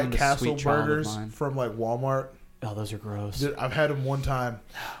He's listening White to Castle Sweet Child of burgers Mine. from like Walmart. Oh, those are gross. Dude, I've had them one time.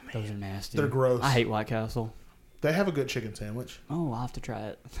 Those are nasty. They're gross. I hate White Castle. They have a good chicken sandwich. Oh, I'll have to try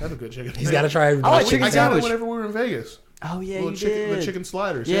it. They have a good chicken. He's got to try everybody's I like chicken I got sandwich. it whenever we were in Vegas. Oh, yeah, Little you chicken, did. the chicken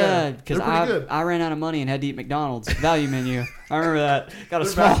sliders. Yeah, Yeah, because they're pretty good. I ran out of money and had to eat McDonald's value menu. I remember that. Got a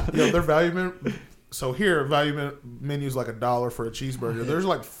Their small. their value menu. So here, value menu is like $1 for a cheeseburger. There's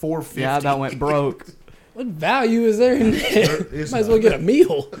like $4.50. Yeah, I about went broke. What value is there in There that? is Might as well none. get a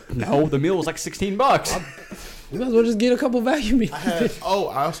meal. No, the meal was like $16. You might as well just get a couple value meals. I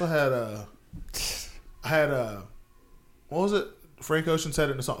also had what was it? Frank Ocean said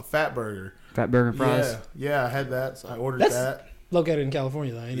it in a song, Fat Burger. Fat burger and fries. Yeah, I had that. I ordered That's that. Located in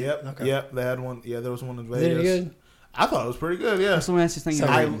California, though, ain't it? Yep, yep. They had one. Yeah, there was one in Is it any Vegas. good? I thought it was pretty good. Yeah, What's the nastiest thing you've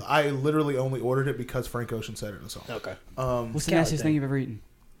So ever eaten? I literally only ordered it because Frank Ocean said it in a song. Okay. What's the Cali nastiest thing. thing you've ever eaten?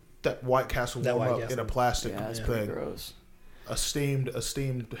 That White Castle That warm White up Castle. in a plastic Yeah, that's thing. pretty gross. A steamed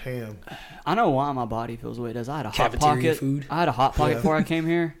ham. I know why my body feels the way it does. I had a hot Cafeteria pocket. food. I had a hot pocket Yeah. before I came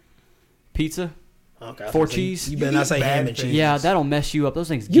here. Pizza. Okay. I 4 was like, cheese. You better You not eat say bad ham and things. cheese. Yeah, that'll mess you up. Those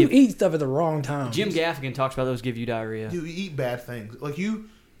things You give. eat stuff at the wrong time. Jim Gaffigan talks about those give you diarrhea. You eat bad things. Like you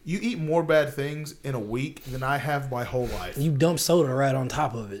eat more bad things in a week than I have my whole life. You dump soda right on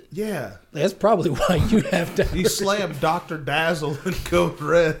top of it. Yeah. That's probably why you have to. You slam Dr. Dazzle and Code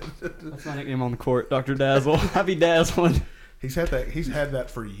Red. That's my nickname on the court, Dr. Dazzle. I be dazzling. He's had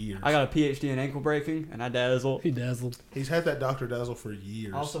that for years. I got a PhD in ankle breaking, and I dazzle. He dazzled. He's had that Dr. Dazzle for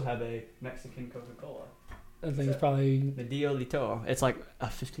years. I also have a Mexican Coca-Cola. I think it's probably. The Diolito. It's like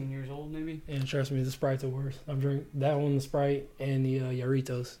 15 years old, maybe. And trust me, the Sprite's the worst. I've drank that one, the Sprite, and the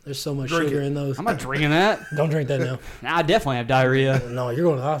Yarritos. There's so much Drink sugar it. in those. I'm not drinking that. Don't drink that now. Nah, I definitely have diarrhea. No, you're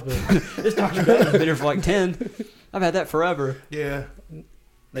going to the hospital. This Dr. Dazzle's been here for like 10. I've had that forever. Yeah.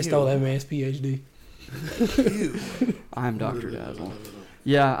 They stole that man's PhD. Ew. I'm Dr. Dazzle.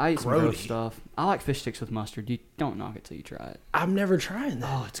 Yeah, I eat some Grody. gross stuff. I like fish sticks with mustard. You don't knock it till you try it. I'm never trying that.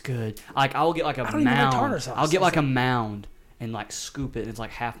 Oh, it's good. Like I'll get like a I don't even like mound. tartar sauce. I'll get like a mound and like scoop it. And it's like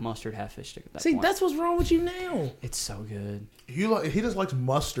half mustard, half fish stick. At that See, point. that's what's wrong with you now. It's so good. He just likes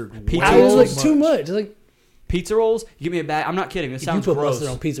mustard. Pizza I way was rolls? like too much. It's like Pizza rolls. You give me a bag. I'm not kidding. This if you sounds put gross. mustard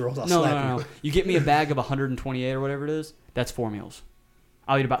on pizza rolls, I'll No, slap no. You get me a bag of 128 or whatever it is. That's 4 meals.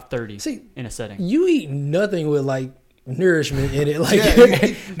 I'll eat about 30 See, in a setting. you eat nothing with like nourishment in it. Like Yeah,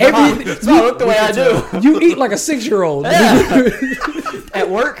 you- every, I look the way I do. you eat like a 6-year-old. At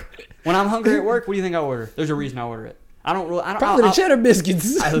work, when I'm hungry at work, what do you think I order? There's a reason I order it. I don't really. I don't. Probably the cheddar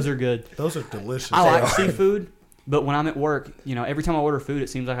biscuits. Those are good. Those are delicious. I like are. seafood, but when I'm at work, every time I order food, it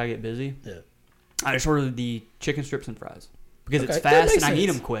seems like I get busy. Yeah. I just order the chicken strips and fries because Okay, it's that fast makes and I eat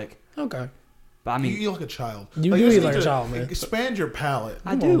sense. them quick. Okay. But I You mean, eat like a child. You do just eat need like a to child, man. Expand your palate.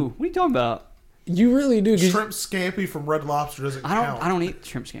 I do. What are you talking about? You really do. 'cause Shrimp scampi from Red Lobster doesn't count. I don't eat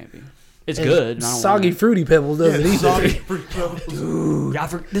shrimp scampi. It's and good. and I don't Soggy want fruity pebbles doesn't Yeah, either. soggy fruit pebbles. it.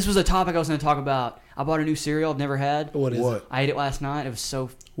 Dude, this was a topic I was going to talk about. I bought a new cereal I've never had. What is it? What? I ate it last night. It was so.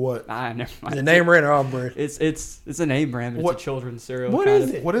 What? I never mind. The name brand or off brand? It's a name brand, but What? it's a children's cereal. What kind is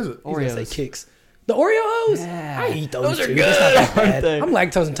of. it? What is it? He's gonna say Oreos. Kicks. The Oreos? Yeah. I eat those Those are too. good, It's not that aren't bad. they? I'm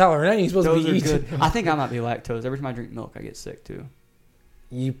lactose intolerant. I ain't supposed Those to are be good. eating. I think I might be lactose. Every time I drink milk, I get sick too.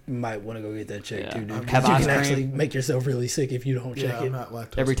 You might want to go get that checked Yeah. too, dude. 'cause Have you ice can cream. actually make yourself really sick if you don't Yeah, check I'm it. not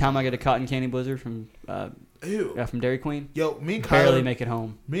lactose. Every time I get a cotton candy blizzard from Ew. from Dairy Queen, Yo, me and barely Kyler, make it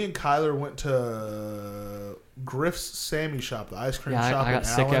home. me and Kyler went to Griff's Sammy shop, the ice cream Yeah, shop. I got in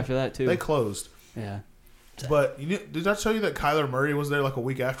sick Allen. after that too. They closed. Yeah. But did I tell you that Kyler Murray was there like a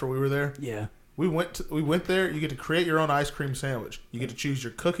week after we were there? Yeah. We went there. You get to create your own ice cream sandwich. You get to choose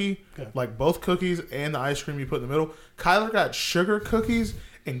your cookie, Okay. like both cookies and the ice cream you put in the middle. Kyler got sugar cookies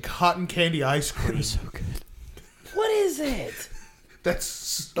and cotton candy ice cream. So good. What is it? That's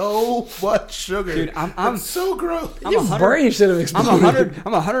so much sugar, Dude, I'm That's so gross. I'm Your 100 brain should have I'm exploded. 100.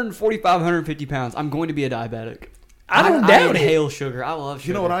 I'm 145, 150 pounds. I'm going to be a diabetic. I don't I doubt it. inhale sugar. I love sugar.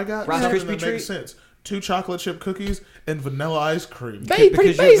 You know what I got? Rice Something Krispie that treat. makes sense. 2 chocolate chip cookies and vanilla ice cream. Ba- pretty Because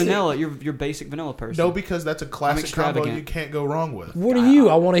you're basic. vanilla. You're basic vanilla person. No, because that's a classic combo extravagant. you can't go wrong with. What are you?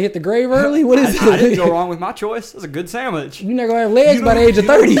 I want to hit the grave early? What is I didn't it? go wrong with my choice. It's a good sandwich. You're not going to have legs You by know- the age of you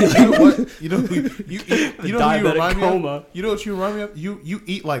know- 30. You know what? You know who you know who Diabetic you remind me coma. of? You know what you remind me of? You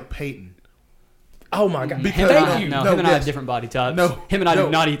eat like Peyton. Oh, my God. Because- Him and I, Thank you. no, No, him and I yes. have different body types. No, him and I no,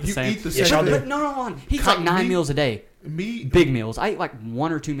 do not eat the you same. eat the Yes, same. y'all do. But no. He eats Co- like 9 me- meals a day. Me, Big meals. I eat like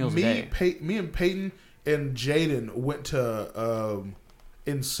 1 or 2 meals a day. me and Peyton and Jaden went to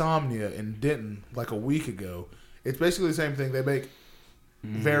Insomnia in Denton like a week ago. It's basically the same thing. They make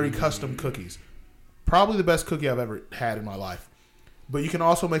very custom cookies. Probably the best cookie I've ever had in my life. But you can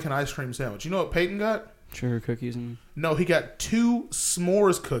also make an ice cream sandwich. You know what Peyton got? Sugar cookies and No, he got 2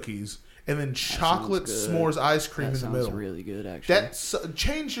 s'mores cookies and then chocolate good. s'mores ice cream that in the sounds middle. really good actually. That's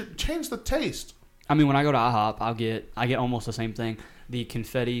change the taste. I mean, when I go to IHOP, I get almost the same thing. The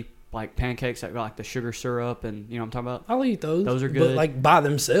confetti like pancakes that got like the sugar syrup and you know what I'm talking about. I'll eat those. Those are But, good. like, by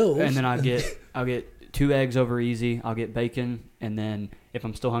themselves. And then I'll get 2 eggs over easy. I'll get bacon, and then if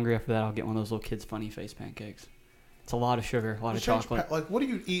I'm still hungry after that, I'll get one of those little kids' funny face pancakes. It's a lot of sugar, a lot of Change chocolate. like, what do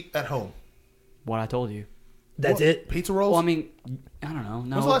you eat at home? What I told you. That's What, it. Pizza rolls? Well, I mean, I don't know. When's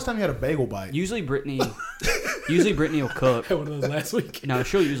the No, last time you had a bagel bite? usually Brittany will cook. Had one of those last week. No,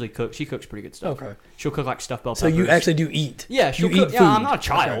 she'll usually cook. She cooks pretty good stuff. Okay. She'll cook like stuffed bell So peppers. you actually do eat. Yeah, she'll you cook. eat Yeah, I'm food. not a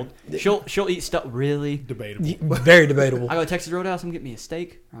child. She'll eat stuff. Really? Debatable. Very debatable. I go to Texas Roadhouse. I'm getting me a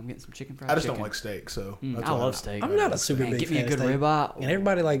steak, or I'm getting some chicken fried. I just chicken. don't like steak, so that's I why love steak. I'm not a super Man, big get me a fan good of steak. ribeye. And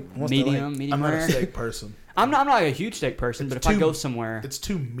everybody like wants to medium, like, medium I'm not rare. a steak person. I'm not like a huge steak person, but It's if I too- go somewhere, It's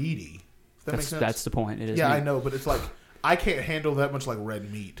too meaty. If that makes sense. that's the point. It is. Yeah, meat. I know, but it's like I can't handle that much like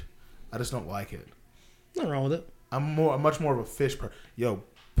red meat. I just don't like it. nothing wrong with it. I'm much more of a fish person. Yo,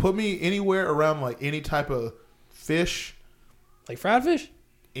 put me anywhere around like any type of fish, Like fried fish,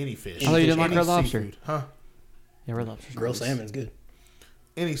 any fish. I thought you didn't like Any Red Lobster. seafood. Huh? Yeah, Red Lobster. grilled salmon's good.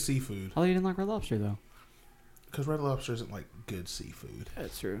 Any seafood. I thought you didn't like Red Lobster though. Because Red Lobster isn't like good seafood.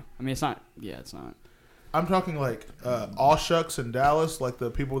 That's true. I mean, it's not. Yeah, it's not. I'm talking like All Shucks in Dallas, like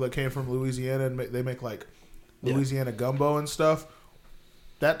the people that came from Louisiana and they make like Yeah. Louisiana gumbo and stuff.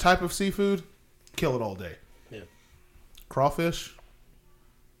 That type of seafood, kill it all day. Yeah. Crawfish,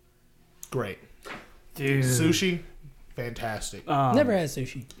 great. Dude. Sushi, fantastic. Never had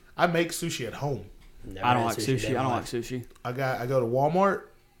sushi. I make sushi at home. Never I don't had like sushi. day I don't of like sushi. I go to Walmart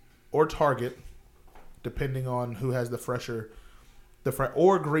or Target, depending on who has the fresher,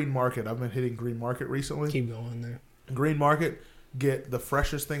 or Green Market. I've been hitting Green Market recently. Keep going there. Green Market, get the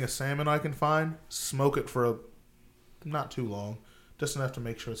freshest thing of salmon I can find, smoke it for not too long, just enough to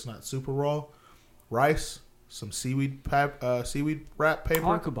make sure it's not super raw. Rice, some seaweed wrap paper. I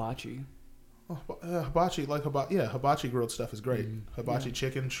like hibachi. Hibachi, hibachi grilled stuff is great. Hibachi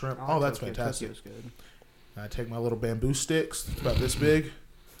chicken, shrimp, I like that's Tokyo. fantastic. Tokyo's good. I take my little bamboo sticks, it's about this big,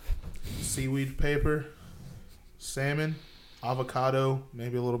 seaweed paper, salmon, avocado,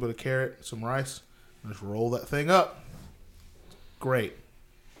 maybe a little bit of carrot, some rice, and just roll that thing up. Great.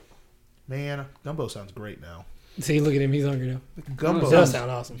 Man, gumbo sounds great now. See, look at him. He's hungry now. Gumbo, That does sound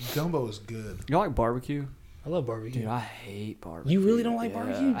awesome. gumbo is good. You like barbecue? I love barbecue. Dude, I hate barbecue. You really don't like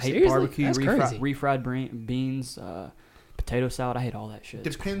barbecue? I hate Seriously? barbecue, That's crazy. refried beans, potato salad. I hate all that shit.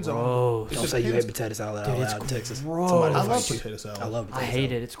 It's Depends gross. on. Don't say you hate potato salad out Dude, it's loud in Texas. gross. Somebody I will love fight you. potato salad. I love I potato hate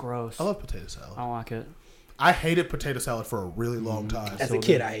salad. it. It's gross. I love potato salad. I don't like it. I hated potato salad for a really long time. As So a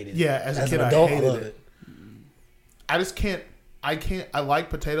kid, good. I hated it. Yeah, as a kid, an I adult, hated love it. I just can't. I like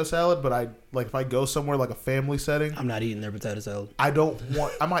potato salad, but if I go somewhere like a family setting, I'm not eating their potato salad. I don't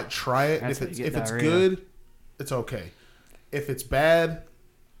want. I might try it. That's If how it's you get if it's diarrhea. good, it's okay. If it's bad,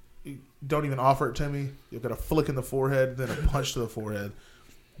 don't even offer it to me. You'll get a flick in the forehead, then a punch to the forehead.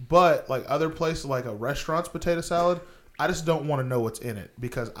 But like other places, like a restaurant's potato salad, I just don't want to know what's in it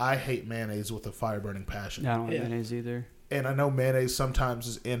because I hate mayonnaise with a fire burning passion. Yeah, I don't like Yeah. mayonnaise either. And I know mayonnaise sometimes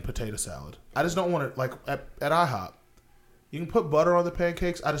is in potato salad. I just don't want it like at IHOP. You can put butter on the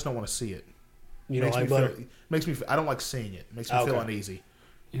pancakes. I just don't want to see it. You don't Makes like me butter? Feel, makes me. I don't like seeing it. Makes me feel Okay. uneasy.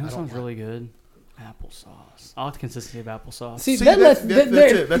 You know what I don't sounds really good? Applesauce. I like the consistency of applesauce. See, See, that that's lets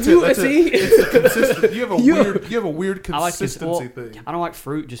it. That's it. That's see? it. It's the consistent. You have a You- weird. You have a weird I like consistency well, thing. I don't like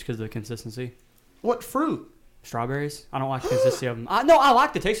fruit just because of the consistency. What fruit? Strawberries. I don't like the consistency of them. No, I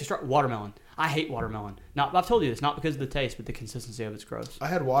like the taste of watermelon. I hate watermelon. Not, I've told you this, not because of the taste, but the consistency of it's gross. I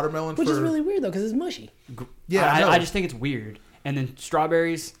had watermelon Which for. is really weird though, because it's mushy. Yeah, I know. I just think it's weird. And then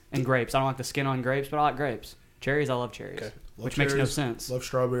strawberries and grapes. I don't like the skin on grapes, but I like grapes. Cherries, I love cherries, Okay. Love which makes no cherries, sense. Love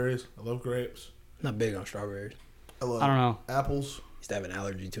strawberries. I love grapes. Not big on strawberries. I love I don't know. apples. Used to have an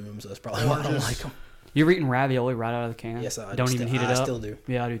allergy to them, so that's probably why I don't Oranges. like them. You ever eaten ravioli right out of the can? Yes, I don't still, even heat it I up. still do.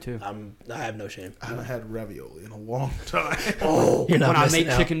 Yeah, I do too. I have no shame. I haven't had ravioli in a long time. Oh, You're not when I missing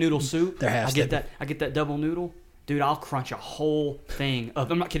make out. chicken noodle soup, They're half I get stepping. that. I get that double noodle, dude. I'll crunch a whole thing of.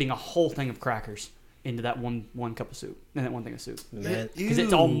 I'm not kidding. A whole thing of crackers into that one cup of soup and that one thing of soup Man, because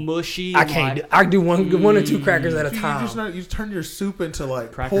it's all Ew. mushy. I and can't. like- I do one or two crackers at a Dude, time. you turn your soup into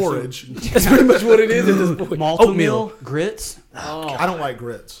like Cracker porridge. That's pretty much what it is at this point. Malto meal, grits. Oh, I don't like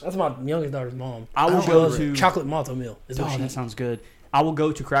grits. That's my youngest daughter's mom. I will I go don't to. Chocolate malto meal is what Oh, she that eats. sounds good. I will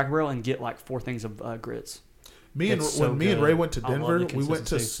go to Cracker Barrel and get like 4 things of grits. Me and It's so when me and good. Ray went to I love Denver, the we went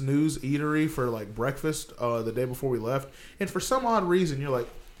to consistency. Snooze Eatery for like breakfast the day before we left, and for some odd reason, you're like,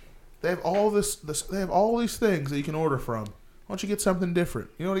 they have all this. They have all these things that you can order from. Why don't you get something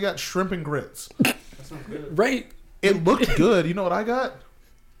different? You know, they got shrimp and grits. Right. It looked good. You know what I got?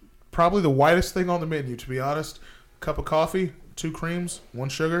 Probably the whitest thing on the menu, to be honest. Cup of coffee, 2 creams, 1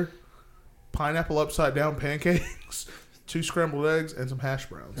 sugar, pineapple upside down pancakes, 2 scrambled eggs, and some hash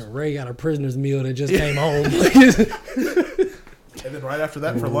browns. Ray got a prisoner's meal that just came home. And then right after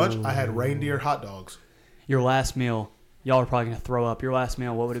that for lunch, I had reindeer hot dogs. Your last meal, y'all are probably gonna throw up. Your last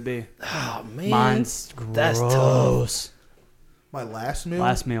meal, what would it be? Oh man, Mine's gross. that's tough. My last meal?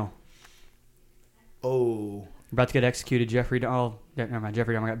 Last meal. Oh. You're about to get executed, Jeffrey. Oh, never mind.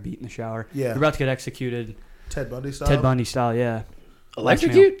 Jeffrey Dahmer got beat in the shower. Yeah. You're about to get executed, Ted Bundy style? Ted Bundy style. Yeah.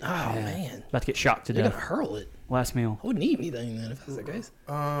 Electrocute? Oh Yeah. man, About to get shocked to you're death. gonna hurl it. Last meal. I wouldn't eat anything then if that's the case.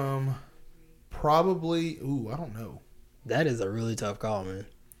 Probably. Ooh, I don't know. That is a really tough call, man.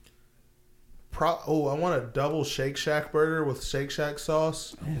 I want a double Shake Shack burger with Shake Shack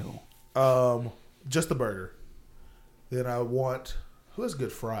sauce. Ew. Just the burger. Then I want. Who has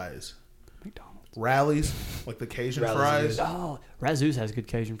good fries? McDonald's. Rallies, like the Cajun Rallies fries. are Oh, Razoo's has good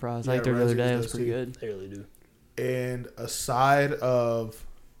Cajun fries. I Yeah, ate there the other Razoo's day. It does was pretty too. good. They really do. And a side of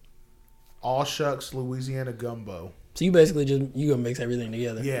all shucks Louisiana gumbo. So you basically you gonna mix everything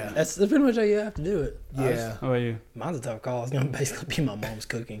together. Yeah. That's pretty much how you have to do it. Yeah. How about you? Mine's a tough call. It's gonna basically be my mom's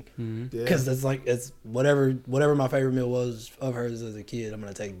cooking Mm-hmm. Yeah. because it's whatever my favorite meal was of hers as a kid. I'm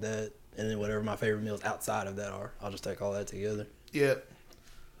gonna take that, and then whatever my favorite meals outside of that are, I'll just take all that together. Yeah.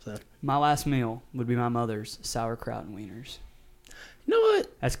 So My last meal would be my mother's sauerkraut and wieners. you know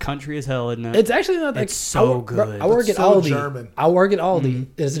what? That's country as hell, isn't it? It's actually not that. It's so good. I work It's at so Aldi. German. I work at Aldi.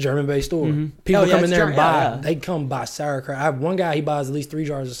 It's a German-based store. Mhm. People Oh, yeah, come in it's there and German. buy. Yeah, yeah. They come buy sauerkraut. I have one guy. He buys at least 3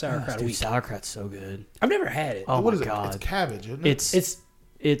 jars of sauerkraut a Dude, week. sauerkraut's so good. I've never had it. Oh What my is it? god. It's cabbage, isn't it?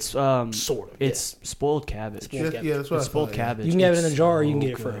 It's Sort of. it's spoiled cabbage. Spoiled yeah, that's what It's I spoiled thought, yeah. cabbage. You can have it in a It's jar or you can so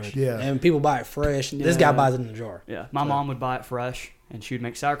get it good. fresh. Yeah. And people buy it fresh. This Yeah. guy buys it in a jar. Yeah, my So- mom would buy it fresh, and she would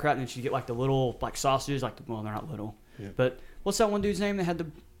make sauerkraut, and then she'd get like the little like sausages, like well, they're not little, Yeah. but what's that one dude's name that had the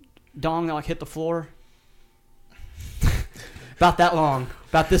dong that like hit the floor? About that long,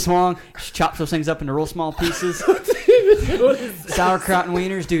 about this long. She chops those things up into real small pieces. Sauerkraut and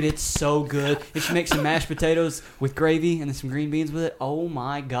wieners, dude, it's so good. And she makes some mashed potatoes with gravy and then some green beans with it. Oh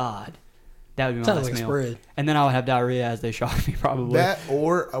my god, that would be my Sounds last like a meal. spread. And then I would have diarrhea as they shock me, probably. That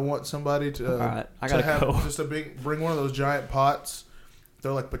or I want somebody to, All right, I to gotta have go. just bring one of those giant pots.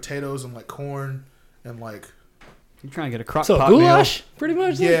 They're like potatoes and like corn and like I'm trying to get a crock So pot meal. goulash, pretty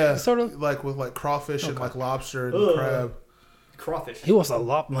much. Like, yeah, Sort of. like with like crawfish and like lobster and Ugh. crab. Crawfish. He wants a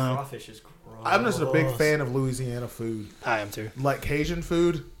lot now. Crawfish is gross. I'm just a big fan of Louisiana food, I am too. like Cajun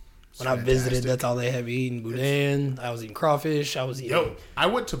food. It's When I visited, fantastic. that's all they have eating. Boudin. I was eating crawfish. I was eating. Yo, I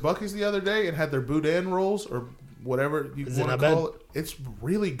went to Buc-ee's the other day and had their boudin rolls or whatever you Is it want not to bad? call it. It's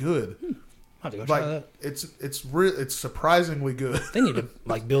really good. I have to go try Like that. it's surprisingly good. They need to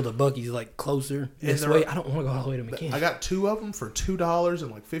like build a Buc-ee's like closer this they're- way. I don't want to go all the way to McKinney. I got 2 of them for $2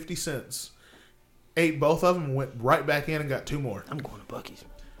 and like 50 cents. Ate both of them and went right back in and got 2 more. I'm going to Buc-ee's.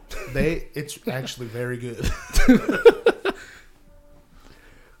 It's actually very good.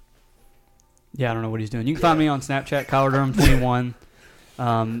 Yeah, I don't know what he's doing. You can find me on Snapchat, Kyler Durham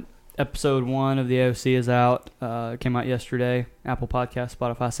 21. Episode 1 of the AOC is out. It came out yesterday. Apple Podcast,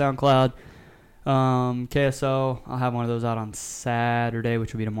 Spotify, SoundCloud. KSO, I'll have one of those out on Saturday,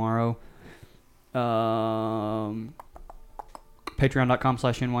 which will be tomorrow.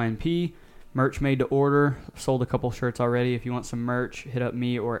 Patreon.com/NYNP. Merch made to order. Sold a couple shirts already. If you want some merch, hit up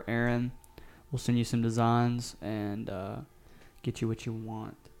me or Aaron. We'll send you some designs and get you what you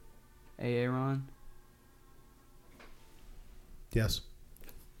want. Aaron? Yes.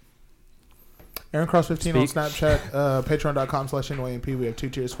 Aaron Cross 15 on Speak. Snapchat. Patreon.com/NYNP. We have 2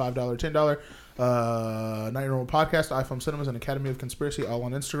 tiers, $5, $10. Night Room Podcast, iPhone Cinemas, and Academy of Conspiracy, all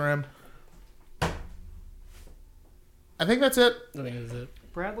on Instagram. I think that's it. I think that's it.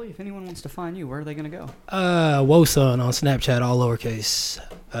 Bradley, if anyone wants to find you, where are they going to go? Woson on Snapchat, all lowercase.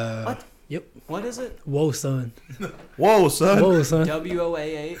 What? Yep. What is it? Woson. Whoa, son. Woson.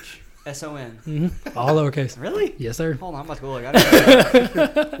 WOAHSON. Mm-hmm. All lowercase. Really? Yes, sir. Hold on, I'm about to go look. I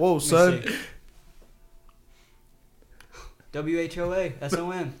didn't Whoa, son.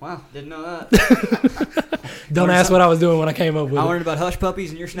 WHOASON. Wow, didn't know that. Don't ask what I was doing when I came up with I it. learned about hush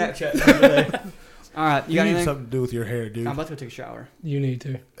puppies and your Snapchat today. All right, you You got need anything? something to do with your hair, dude. I'm about to go take a shower. You need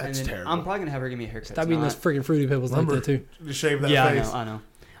to. That's And then terrible. I'm probably gonna have her give me a haircut. Stop eating those tonight. freaking Fruity Pebbles Remember- like that, too. Just shave that Yeah, face. I know.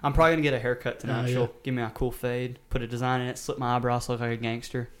 I'm probably gonna get a haircut tonight. Oh, yeah. She'll give me a cool fade, put a design in it, slip my eyebrows, look like a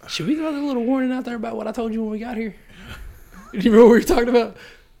gangster. Should we throw a little warning out there about what I told you when we got here? Do you remember what we were talking about?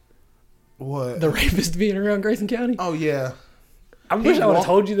 What? The rapist being around Grayson County? Oh, yeah. I wish I would have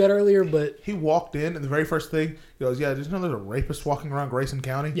told you that earlier, but He walked in, and the very first thing, he goes, yeah, did you know there's a rapist walking around Grayson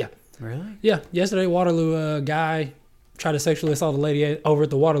County? Yeah. Really? yeah, yesterday Waterloo guy tried to sexually assault a lady over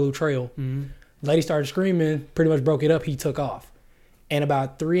at the Waterloo Trail. Mm-hmm. Lady started screaming, pretty much broke it up. He took off. And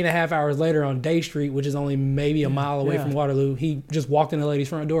about 3.5 hours later on Day Street, which is only maybe a mile away Yeah. from Waterloo, he just walked in the lady's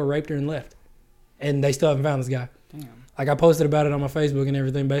front door, raped her, and left. And they still haven't found this guy. Damn. Like, I posted about it on my Facebook and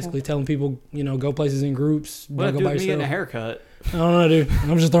everything, basically telling people, go places in groups. What Don't if go by me getting a yourself. haircut? I don't know, dude.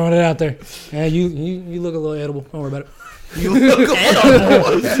 I'm just throwing it out there. Yeah, you look a little edible. Don't worry about it. You look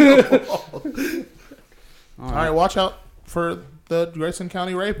All All right, watch out for the Grayson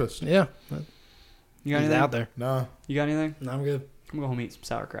County rapist. Yeah. You got He's anything? out there. No. You got anything? No, I'm good. I'm gonna go home and eat some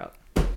sauerkraut.